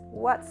kindness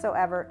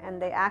whatsoever, and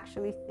they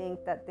actually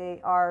think that they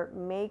are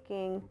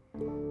making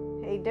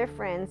a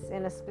difference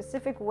in a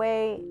specific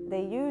way.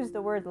 They use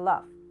the word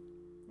love.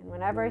 And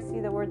whenever I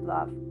see the word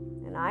love,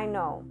 and I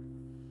know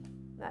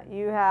that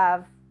you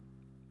have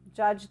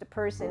judged the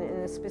person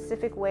in a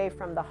specific way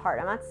from the heart.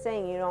 I'm not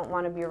saying you don't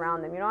want to be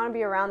around them. You don't want to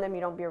be around them,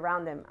 you don't be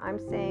around them. I'm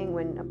saying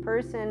when a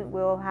person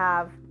will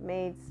have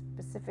made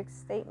specific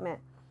statement,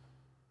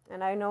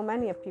 and I know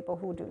many of people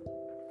who do,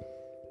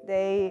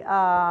 they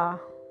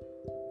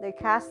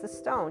cast the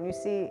stone. You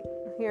see,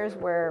 here's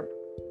where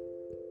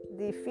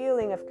the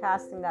feeling of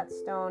casting that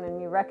stone and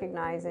me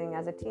recognizing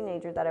as a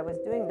teenager that I was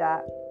doing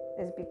that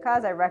is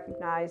because I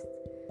recognized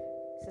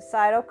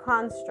societal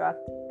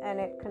construct, and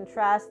it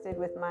contrasted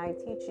with my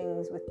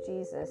teachings with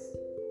Jesus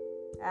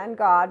and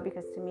God,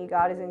 because to me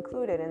God is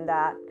included in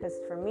that, because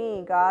for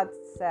me God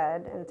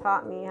said and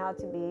taught me how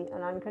to be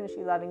an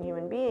unconditionally loving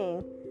human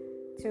being,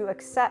 to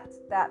accept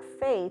that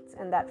fate,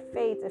 and that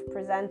fate, if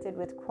presented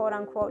with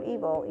quote-unquote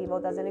evil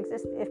doesn't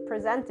exist. If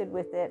presented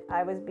with it,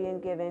 I was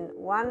being given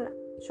one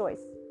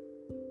choice,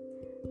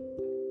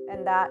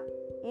 and that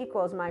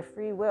equals my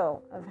free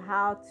will of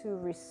how to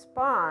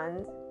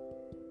respond,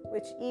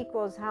 which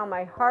equals how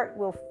my heart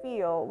will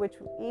feel, which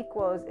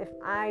equals if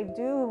I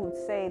do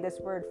say this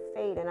word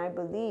fate and I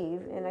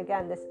believe in,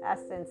 again, this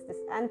essence, this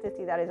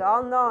entity that is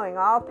all knowing,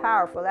 all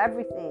powerful,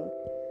 everything.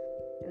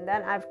 And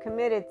then I've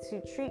committed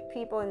to treat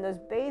people in those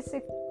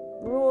basic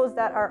rules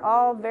that are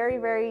all very,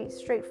 very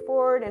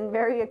straightforward and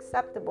very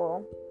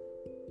acceptable.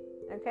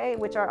 Okay,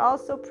 which are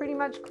also pretty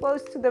much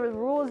close to the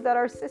rules that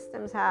our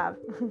systems have.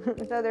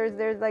 So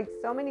there's like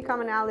so many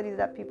commonalities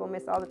that people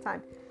miss all the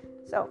time.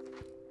 So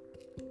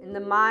in the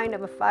mind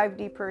of a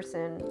 5D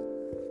person,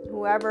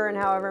 whoever and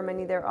however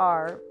many there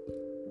are,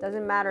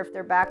 doesn't matter if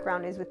their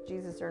background is with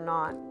Jesus or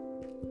not,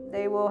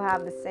 they will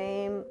have the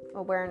same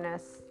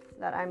awareness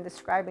that I'm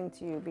describing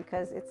to you,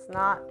 because it's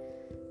not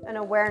an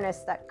awareness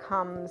that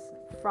comes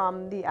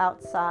from the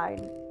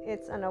outside.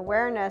 It's an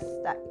awareness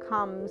that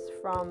comes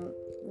from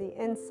the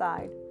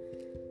inside.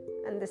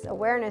 And this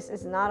awareness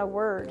is not a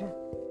word,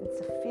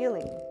 it's a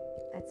feeling.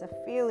 It's a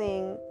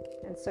feeling.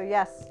 And so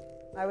yes,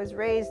 I was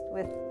raised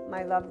with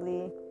my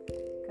lovely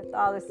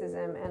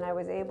Catholicism, and I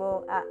was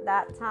able at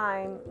that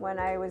time when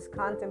I was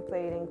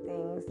contemplating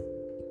things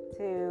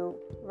to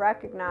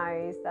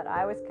recognize that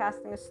I was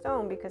casting a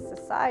stone, because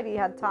society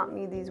had taught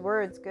me these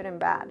words, good and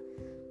bad.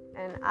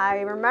 And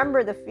I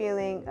remember the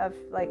feeling of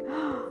like,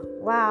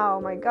 wow,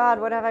 my God,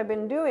 what have I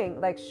been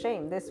doing? Like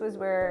shame. This was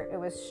where it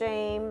was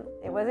shame.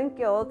 It wasn't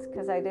guilt,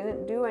 because I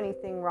didn't do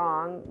anything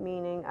wrong,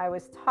 meaning I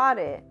was taught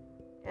it,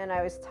 and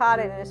I was taught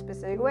it in a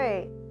specific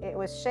way. It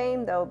was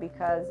shame though,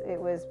 because it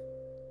was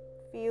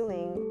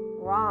feeling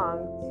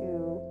wrong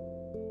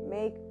to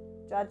make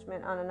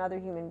judgment on another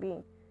human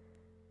being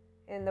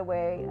in the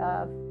way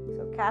of,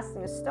 so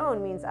casting a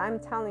stone means I'm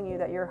telling you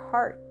that your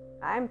heart,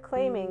 I'm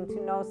claiming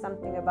to know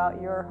something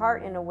about your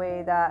heart in a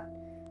way that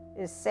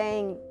is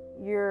saying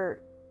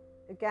you're,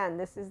 again,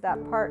 this is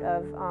that part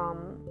of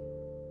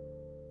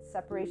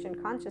separation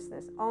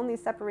consciousness. Only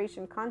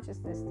separation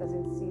consciousness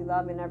doesn't see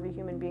love in every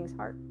human being's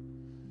heart.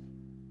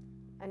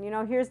 And you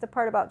know, here's the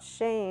part about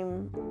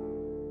shame.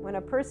 When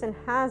a person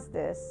has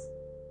this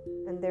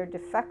and they're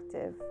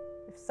defective,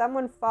 if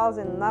someone falls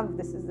in love,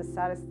 this is the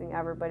saddest thing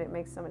ever, but it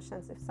makes so much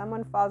sense. If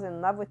someone falls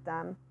in love with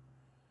them,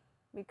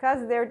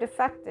 because they're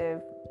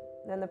defective,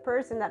 then the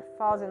person that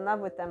falls in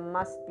love with them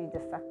must be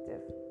defective.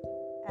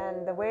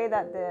 And the way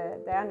that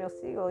the Daniel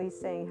Siegel, he's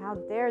saying, how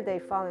dare they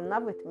fall in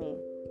love with me?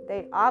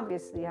 They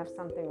obviously have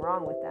something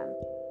wrong with them.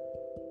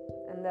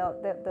 And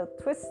they'll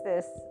twist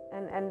this,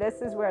 and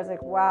this is where it's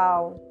like,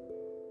 wow,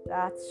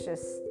 that's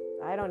just,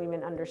 I don't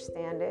even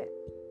understand it.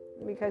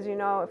 Because, you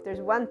know, if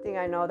there's one thing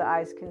I know the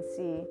eyes can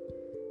see,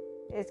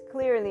 it's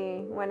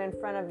clearly when in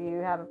front of you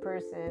have a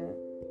person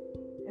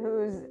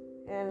who's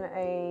in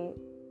a,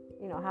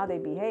 you know, how they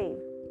behave.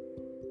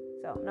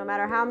 So no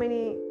matter how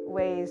many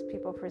ways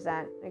people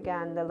present,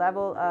 again, the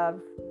level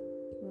of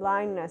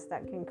blindness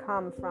that can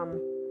come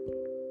from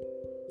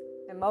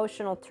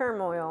emotional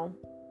turmoil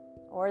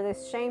or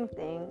this shame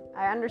thing,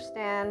 I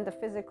understand the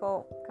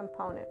physical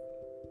component.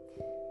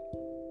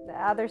 The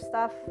other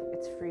stuff,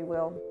 it's free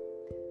will.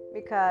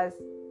 Because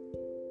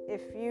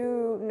if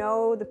you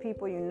know the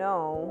people you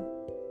know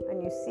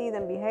and you see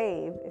them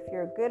behave, if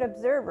you're a good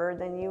observer,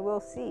 then you will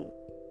see.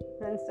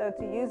 And so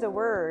to use a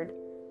word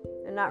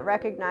and not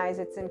recognize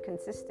its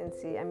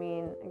inconsistency, I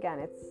mean, again,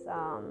 it's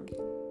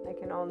I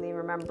can only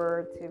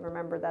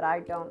remember that I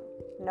don't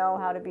know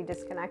how to be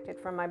disconnected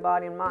from my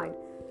body and mind.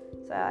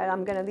 So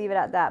I'm going to leave it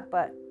at that.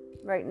 But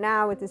right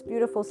now, with this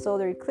beautiful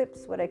solar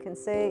eclipse, what I can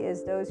say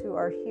is those who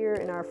are here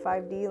in our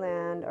 5D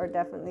land are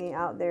definitely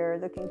out there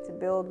looking to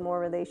build more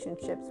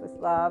relationships with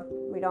love.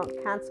 We don't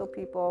cancel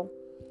people.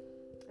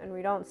 and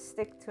we don't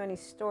stick to any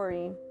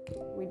story,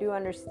 we do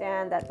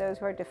understand that those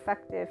who are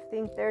defective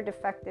think they're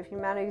defective,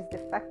 humanity is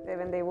defective,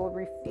 and they will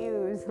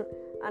refuse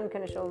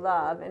unconditional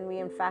love. And we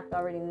in fact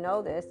already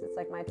know this. It's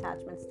like my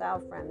attachment style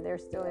friend. They're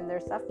still in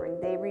their suffering.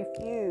 They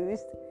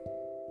refused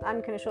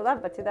unconditional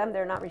love, but to them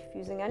they're not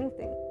refusing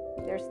anything.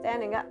 They're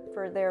standing up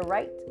for their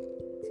right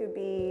to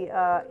be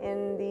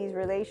in these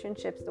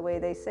relationships the way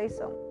they say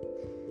so.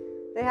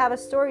 They have a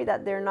story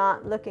that they're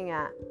not looking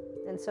at.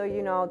 And so,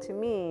 to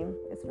me,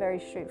 it's very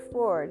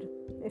straightforward.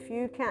 If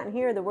you can't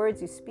hear the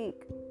words you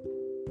speak,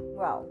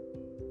 well,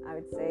 I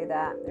would say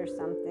that there's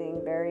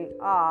something very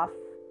off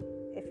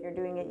if you're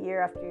doing it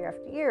year after year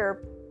after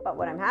year. But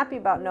what I'm happy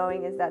about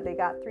knowing is that they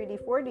got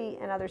 3D,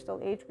 4D, and other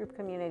soul age group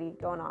community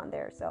going on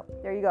there. So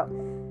there you go.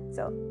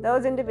 So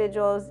those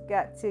individuals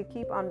get to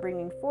keep on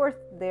bringing forth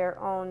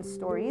their own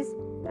stories.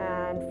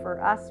 And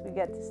for us, we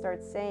get to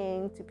start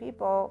saying to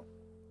people,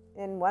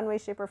 in one way,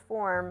 shape, or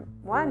form,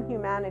 one,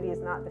 humanity is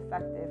not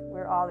defective.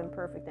 We're all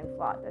imperfect and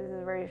flawed. This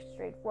is very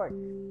straightforward.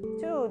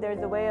 Two, there's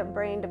the way a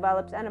brain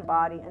develops and a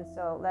body. And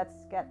so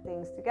let's get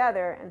things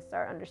together and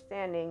start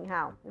understanding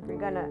how. If we're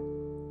going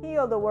to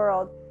heal the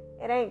world,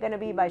 it ain't going to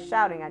be by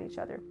shouting at each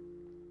other.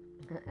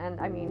 And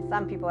I mean,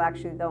 some people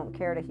actually don't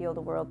care to heal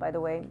the world, by the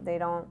way. They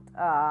don't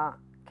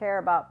care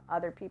about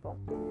other people.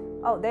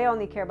 Oh, they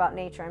only care about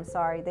nature. I'm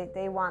sorry.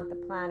 They want the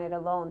planet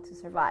alone to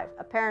survive.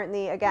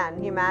 Apparently,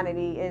 again,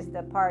 humanity is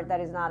the part that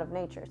is not of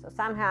nature. So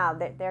somehow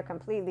they're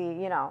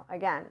completely,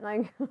 again,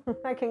 like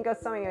I can go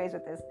so many ways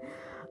with this,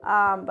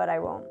 but I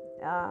won't.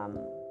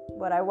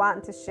 What I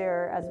want to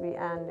share as we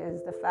end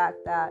is the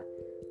fact that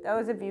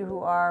those of you who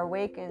are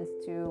awakened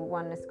to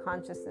oneness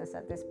consciousness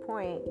at this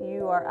point,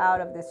 you are out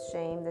of this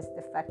shame, this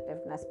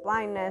defectiveness,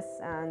 blindness,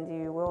 and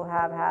you will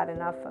have had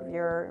enough of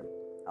your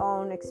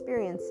own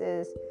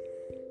experiences,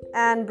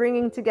 and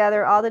bringing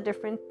together all the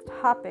different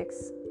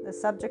topics. The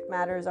subject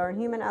matters are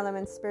human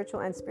elements, spiritual,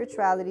 and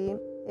spirituality.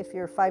 If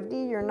you're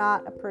 5D, you're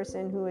not a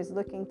person who is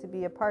looking to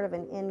be a part of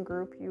an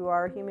in-group. You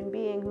are a human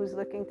being who's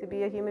looking to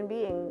be a human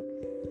being.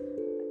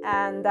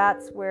 And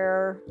that's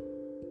where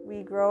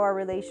we grow our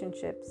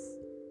relationships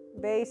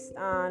based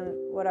on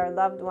what our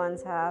loved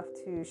ones have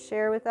to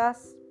share with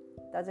us.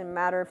 Doesn't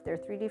matter if they're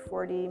 3D,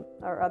 4D,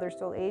 or other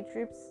soul age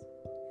groups.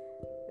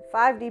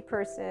 5D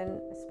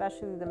person,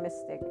 especially the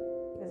mystic,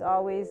 is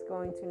always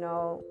going to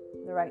know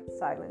the right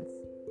silence,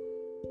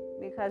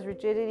 because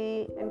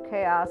rigidity and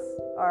chaos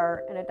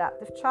are an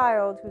adaptive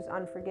child who's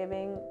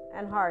unforgiving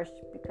and harsh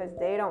because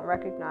they don't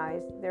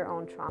recognize their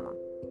own trauma.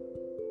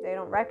 They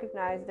don't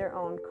recognize their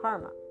own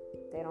karma.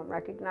 They don't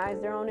recognize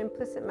their own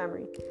implicit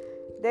memory.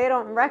 They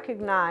don't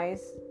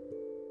recognize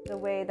the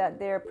way that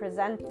they're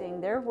presenting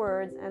their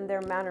words and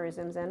their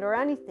mannerisms and or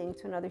anything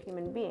to another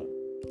human being.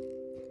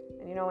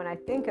 And when I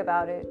think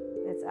about it,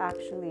 it's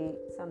actually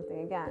something,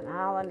 again,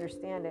 I'll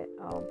understand it.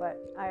 Oh, but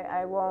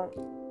I won't.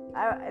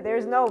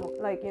 There's no,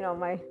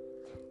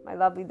 my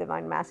lovely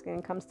divine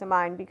masculine comes to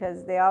mind,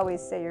 because they always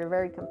say you're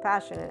very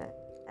compassionate.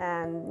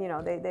 And,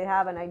 they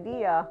have an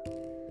idea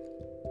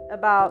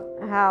about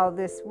how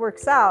this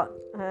works out.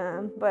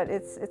 But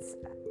it's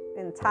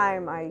in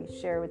time I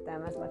share with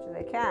them as much as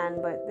I can.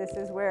 But this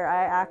is where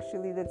I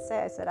actually did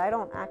say, I said, I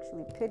don't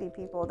actually pity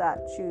people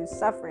that choose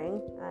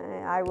suffering.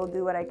 I will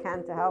do what I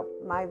can to help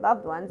my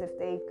loved ones. If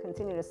they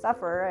continue to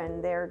suffer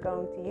and they're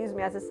going to use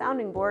me as a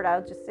sounding board,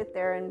 I'll just sit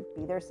there and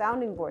be their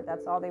sounding board.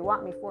 That's all they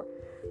want me for.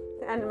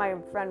 And my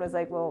friend was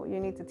like, well, you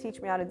need to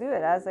teach me how to do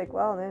it. I was like,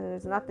 well, then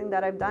there's nothing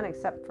that I've done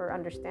except for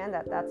understand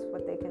that that's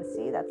what they can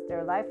see. That's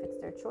their life. It's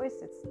their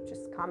choice. It's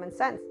just common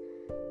sense.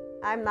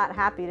 I'm not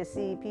happy to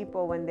see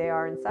people when they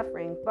are in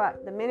suffering,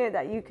 but the minute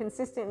that you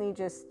consistently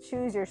just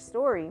choose your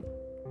story,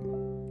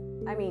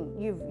 I mean,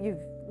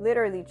 you've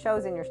literally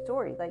chosen your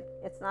story. Like,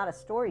 it's not a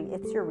story,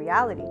 it's your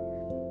reality.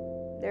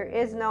 There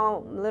is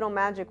no little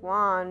magic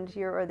wand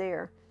here or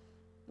there.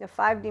 The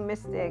 5D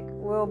mystic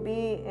will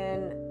be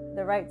in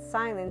the right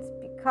silence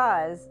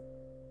because,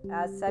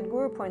 as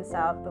Sadhguru points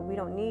out, but we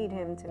don't need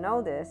him to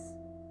know this,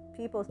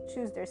 people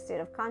choose their state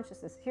of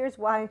consciousness. Here's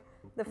why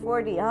the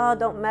 4D,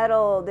 don't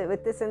meddle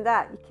with this and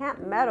that. You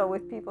can't meddle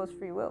with people's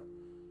free will.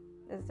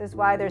 This is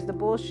why there's the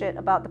bullshit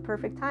about the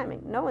perfect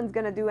timing. No one's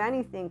going to do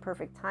anything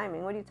perfect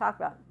timing. What are you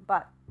talking about?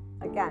 But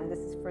again, this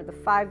is for the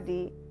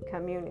 5D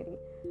community.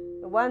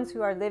 The ones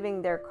who are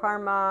living their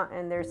karma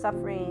and their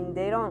suffering,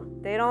 they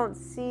don't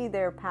see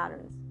their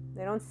patterns.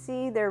 They don't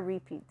see their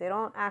repeat. They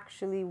don't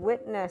actually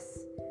witness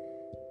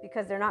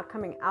because they're not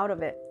coming out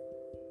of it.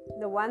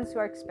 The ones who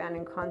are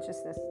expanding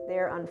consciousness,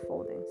 they're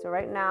unfolding. So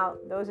right now,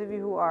 those of you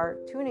who are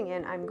tuning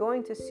in, I'm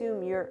going to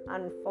assume you're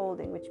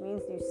unfolding, which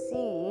means you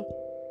see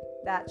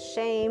that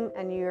shame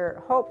and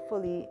you're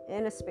hopefully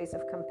in a space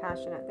of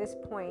compassion at this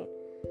point.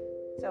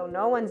 So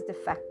no one's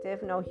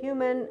defective, no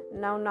human,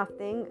 no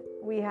nothing.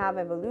 We have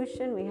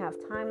evolution, we have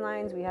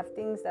timelines, we have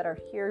things that are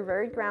here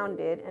very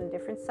grounded and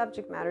different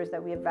subject matters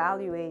that we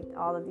evaluate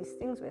all of these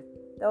things with.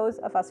 Those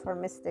of us who are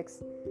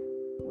mystics,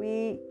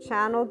 we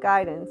channel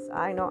guidance,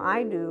 I know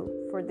I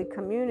do, for the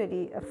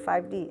community of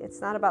 5D.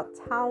 It's not about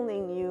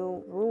telling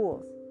you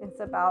rules. It's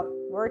about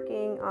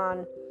working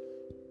on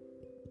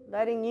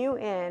letting you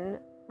in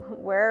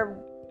where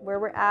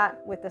we're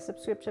at with the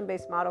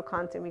subscription-based model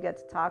content. We get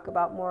to talk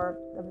about more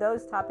of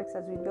those topics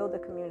as we build a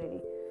community.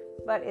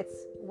 But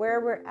it's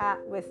where we're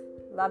at with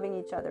loving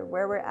each other,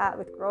 where we're at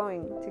with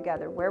growing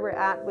together, where we're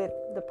at with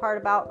the part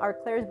about our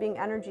clairs being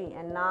energy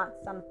and not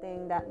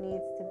something that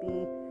needs to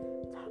be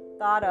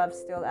thought of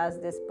still as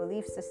this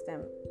belief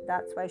system.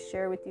 That's why I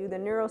share with you the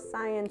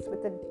neuroscience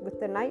with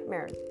the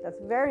nightmares.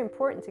 That's very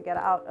important to get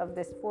out of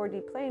this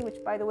 4D plane, which,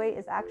 by the way,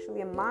 is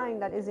actually a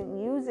mind that isn't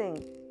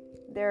using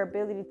their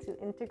ability to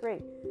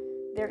integrate.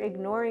 They're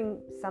ignoring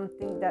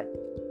something that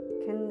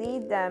can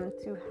lead them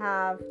to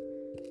have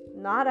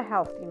not a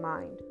healthy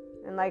mind.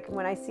 And like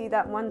when I see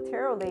that one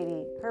tarot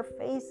lady, her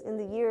face in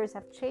the years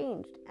have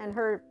changed, and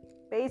her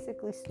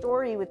basically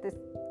story with this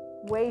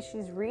way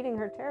she's reading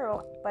her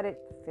tarot, but it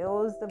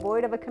fills the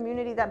void of a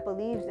community that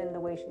believes in the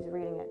way she's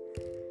reading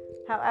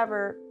it.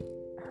 However,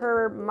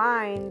 her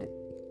mind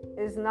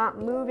is not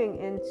moving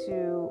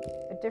into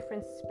a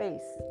different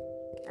space,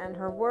 and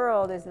her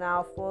world is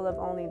now full of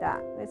only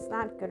that. It's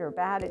not good or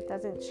bad. It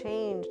doesn't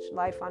change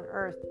life on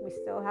earth. We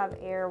still have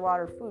air,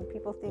 water, food.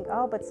 People think,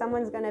 oh, but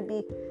someone's going to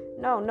be...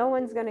 No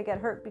one's going to get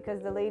hurt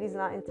because the lady's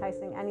not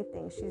enticing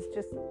anything. She's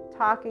just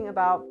talking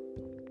about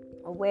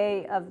a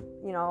way of,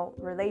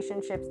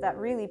 relationships that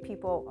really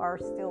people are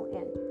still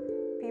in.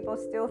 People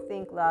still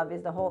think love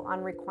is the whole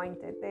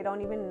unrequited. They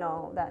don't even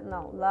know that,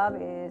 no, love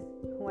is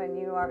when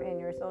you are in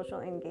your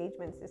social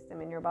engagement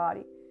system in your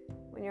body.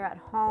 When you're at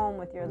home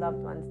with your loved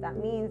ones, that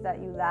means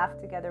that you laugh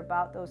together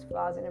about those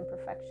flaws and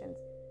imperfections.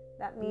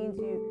 That means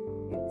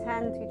you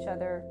tend to each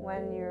other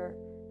when you're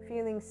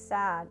feeling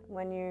sad,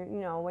 when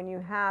you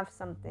have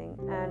something.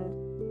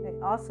 And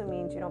it also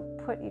means you don't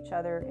put each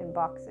other in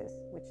boxes,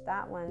 which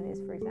that one is,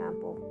 for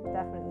example,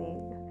 definitely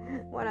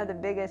one of the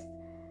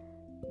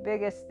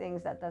biggest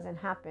things that doesn't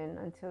happen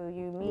until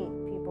you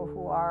meet people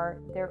who are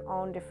their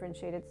own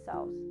differentiated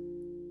selves.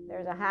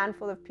 There's a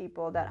handful of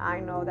people that I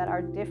know that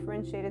are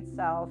differentiated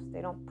selves.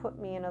 They don't put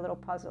me in a little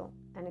puzzle.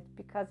 And it's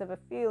because of a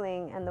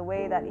feeling and the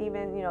way that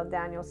even,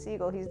 Daniel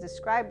Siegel, he's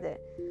described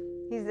it.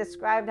 He's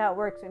described how it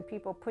works when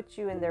people put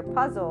you in their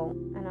puzzle.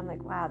 And I'm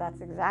like, wow, that's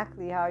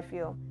exactly how I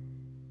feel.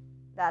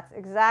 That's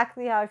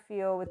exactly how I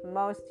feel with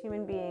most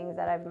human beings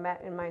that I've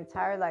met in my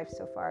entire life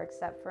so far,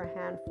 except for a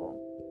handful.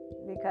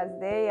 Because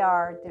they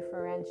are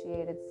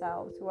differentiated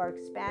selves who are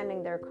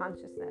expanding their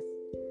consciousness.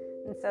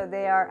 And so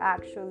they are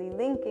actually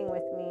linking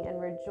with me, and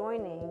we're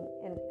joining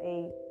in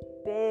a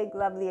big,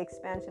 lovely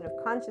expansion of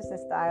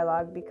consciousness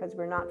dialogue, because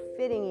we're not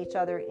fitting each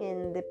other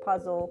in the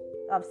puzzle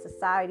of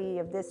society,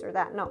 of this or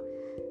that. No.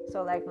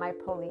 So like my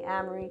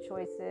polyamory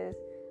choices,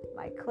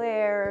 my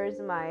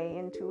clairs, my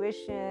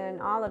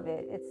intuition, all of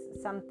it.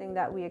 It's something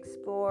that we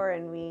explore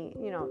and we,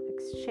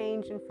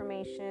 exchange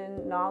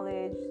information,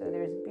 knowledge. So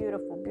there's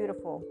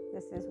beautiful.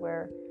 This is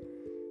where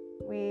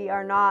we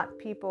are not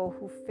people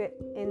who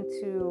fit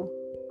into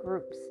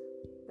groups.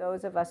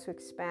 Those of us who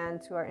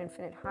expand to our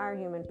infinite higher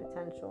human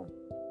potential.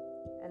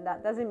 And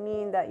that doesn't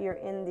mean that you're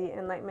in the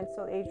Enlightenment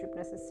Soul Age group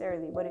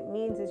necessarily. What it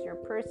means is you're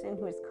a person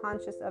who is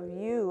conscious of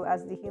you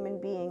as the human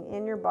being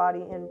in your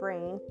body and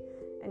brain,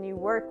 and you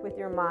work with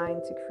your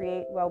mind to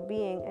create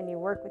well-being, and you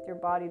work with your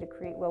body to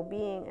create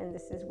well-being. And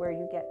this is where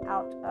you get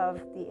out of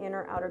the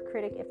inner outer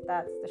critic, if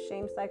that's the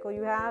shame cycle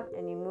you have,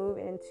 and you move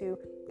into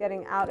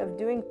getting out of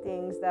doing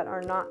things that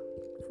are not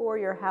for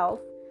your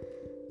health.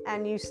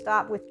 And you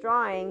stop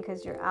withdrawing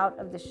because you're out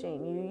of the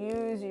shame. You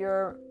use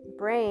your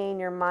brain,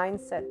 your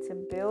mindset to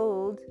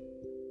build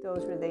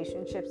those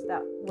relationships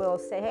that will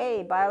say,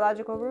 hey,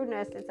 biological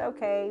rudeness, it's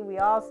okay. We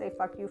all say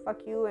fuck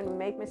you, and we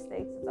make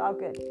mistakes. It's all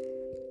good.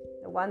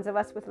 The ones of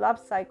us with love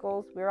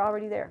cycles, we're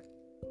already there.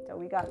 So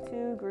we got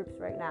two groups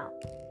right now.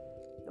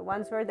 The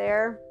ones who are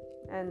there,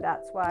 and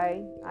that's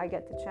why I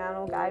get to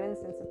channel guidance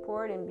and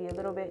support and be a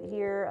little bit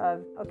here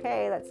of,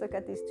 okay, let's look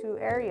at these two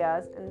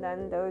areas. And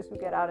then those who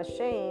get out of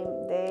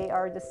shame, they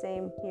are the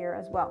same here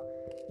as well.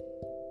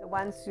 The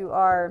ones who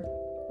are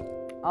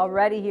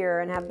already here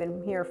and have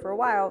been here for a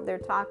while, they're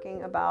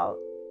talking about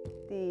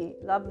the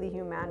lovely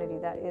humanity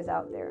that is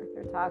out there.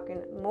 They're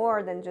talking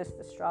more than just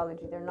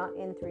astrology. They're not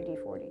in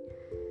 3D 4D.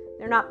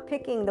 They're not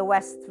picking the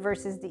West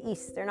versus the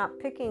East. They're not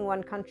picking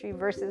one country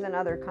versus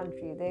another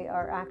country. They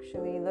are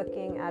actually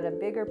looking at a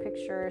bigger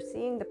picture,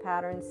 seeing the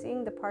patterns,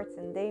 seeing the parts,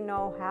 and they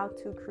know how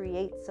to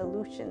create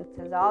solutions.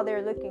 Because all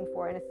they're looking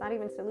for, and it's not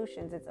even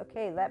solutions, it's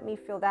okay, let me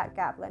fill that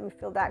gap, let me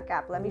fill that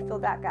gap, let me fill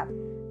that gap.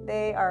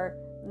 They are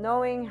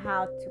knowing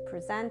how to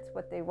present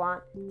what they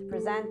want to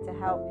present to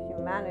help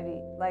humanity.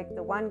 Like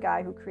the one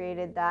guy who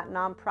created that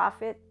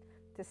nonprofit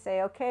to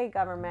say, okay,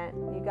 government,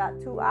 you got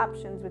two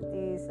options with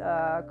these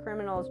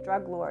criminals,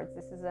 drug lords.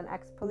 This is an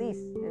ex-police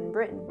in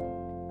Britain.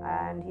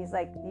 And he's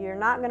like, you're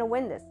not going to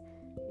win this.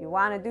 You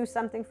want to do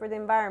something for the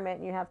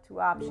environment, you have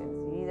two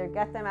options. You either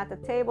get them at the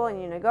table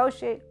and you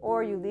negotiate,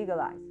 or you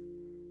legalize.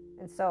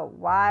 And so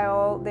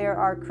while there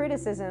are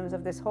criticisms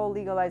of this whole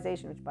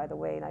legalization, which by the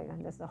way,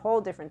 that's a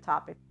whole different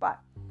topic, but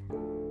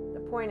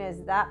the point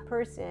is that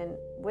person,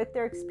 with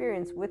their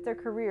experience, with their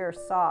career,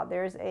 saw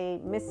there's a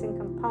missing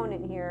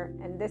component here,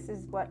 and this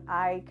is what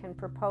I can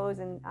propose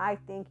and I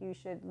think you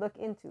should look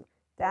into.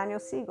 Daniel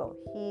Siegel,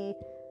 he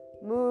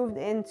moved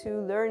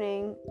into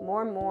learning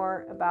more and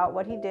more about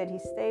what he did. He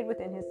stayed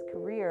within his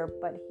career,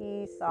 but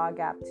he saw a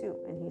gap too,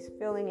 and he's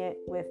filling it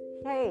with,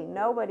 hey,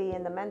 nobody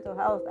in the mental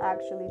health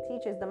actually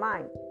teaches the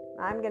mind.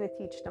 I'm going to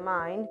teach the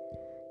mind,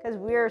 because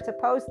we're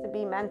supposed to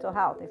be mental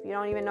health. If you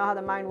don't even know how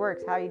the mind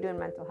works, how are you doing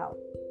mental health?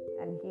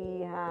 And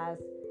he has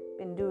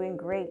been doing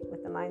great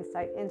with the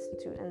Mindsight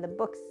Institute and the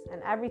books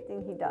and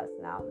everything he does.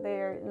 Now,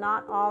 they're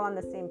not all on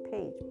the same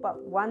page,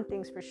 but one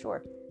thing's for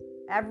sure.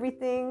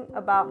 Everything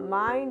about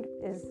mind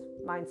is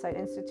Mindsight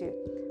Institute.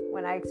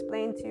 When I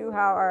explained to you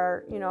how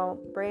our,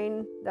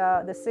 brain,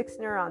 the 6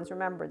 neurons,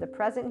 remember, the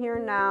present, here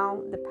and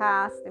now, the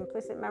past,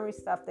 implicit memory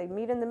stuff, they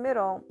meet in the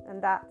middle,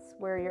 and that's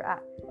where you're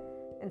at.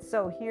 And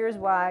so here's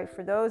why,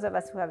 for those of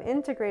us who have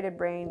integrated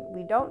brain,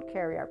 we don't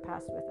carry our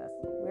past with us.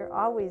 We're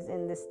always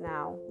in this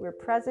now. We're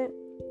present,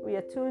 we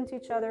attune to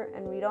each other,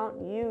 and we don't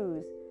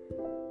use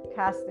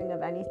casting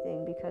of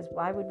anything, because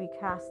why would we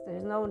cast?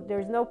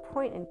 There's no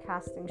point in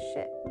casting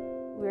shit.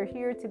 We're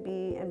here to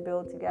be and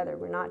build together.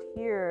 We're not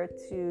here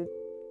to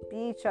be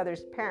each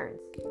other's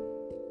parents.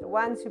 The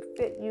ones who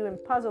fit you in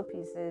puzzle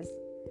pieces,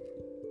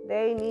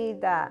 they need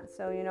that.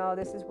 So,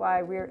 this is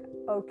why we're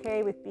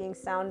okay with being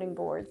sounding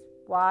boards.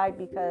 Why?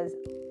 Because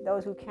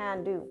those who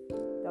can do.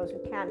 Those who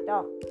can't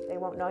don't. They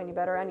won't know any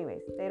better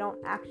anyways. They don't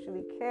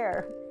actually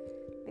care,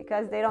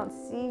 because they don't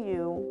see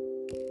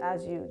you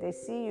as you. They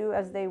see you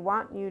as they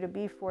want you to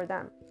be for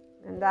them.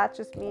 And that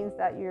just means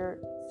that you're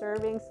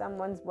serving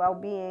someone's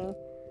well-being.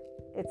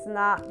 It's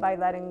not by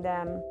letting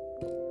them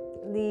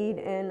lead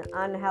in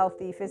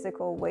unhealthy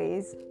physical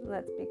ways.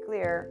 Let's be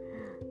clear.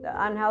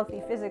 The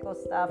unhealthy physical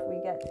stuff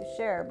we get to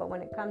share, but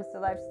when it comes to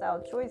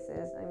lifestyle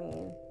choices,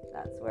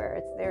 that's where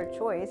it's their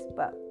choice.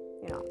 But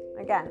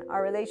again,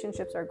 our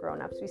relationships are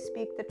grown-ups. We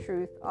speak the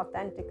truth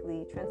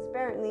authentically,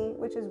 transparently,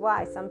 which is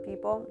why some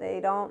people, they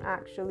don't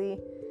actually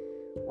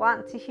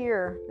want to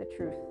hear the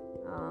truth.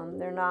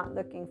 They're not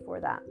looking for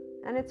that,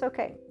 and it's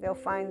okay. They'll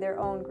find their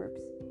own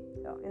groups.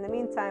 So in the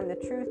meantime, the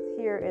truth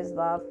here is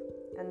love,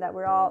 and that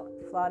we're all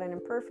flawed and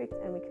imperfect,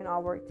 and we can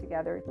all work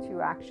together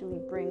to actually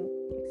bring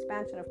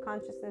expansion of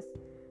consciousness,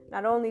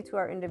 not only to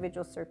our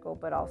individual circle,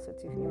 but also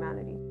to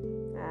humanity.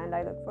 And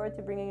I look forward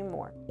to bringing you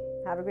more.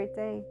 Have a great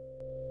day.